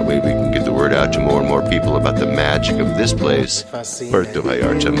 That way we can get the word out to more and more people about the magic of this place, Puerto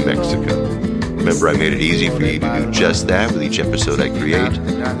Vallarta, Mexico. Remember, I made it easy for you to do just that with each episode I create.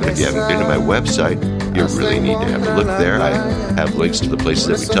 And if you haven't been to my website, you really need to have a look there. I have links to the places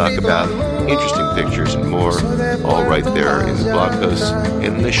that we talk about, interesting pictures and more, all right there in the blog posts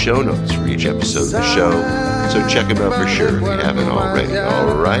and in the show notes for each episode of the show. So check them out for sure if you haven't already.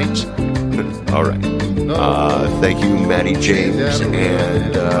 All right? All right. Thank you, Maddie James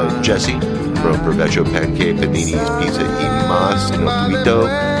and Jesse from Provecho Pancake Panini's Pizza y Mas in El Tuito.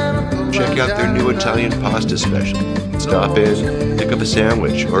 Check out their new Italian pasta special. Stop in, pick up a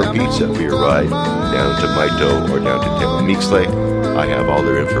sandwich or pizza for your ride down to Maito or down to Temamixle. I have all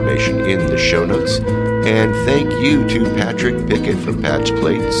their information in the show notes. And thank you to Patrick Pickett from Pat's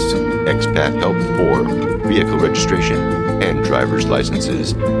Plates, Expat Help for vehicle registration and driver's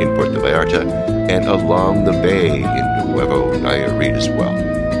licenses in Puerto Vallarta and along the bay in Nuevo, Nayarit as well.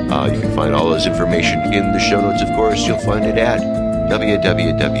 You can find all this information in the show notes, of course. You'll find it at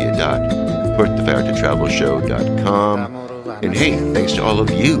www.puertovallartatravelshow.com. And hey, thanks to all of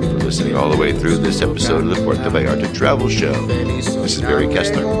you for listening all the way through this episode of the Puerto Vallarta Travel Show. This is Barry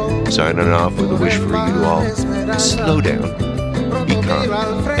Kessler, signing off with a wish for you to all slow down, be calm,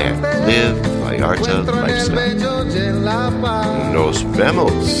 and live Vallarta lifestyle. Nos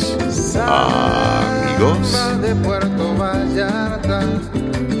vemos, amigos.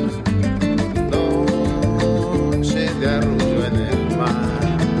 De arrullo en el mar,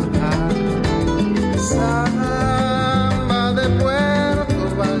 samba de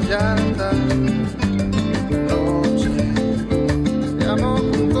Puerto Vallarta, noche de amor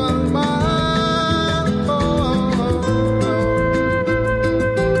junto al mar. Oh, oh,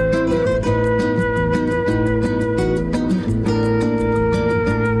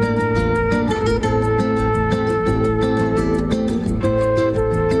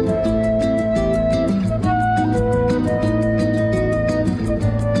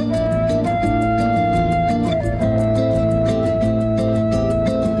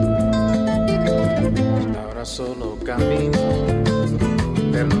 solo camino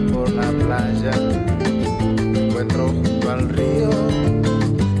interno por la playa, me encuentro junto al río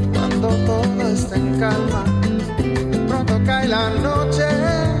cuando todo está en calma. Pronto cae la noche,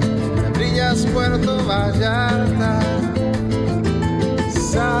 brillas Puerto Vallarta,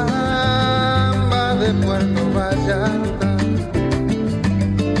 samba de Puerto Vallarta.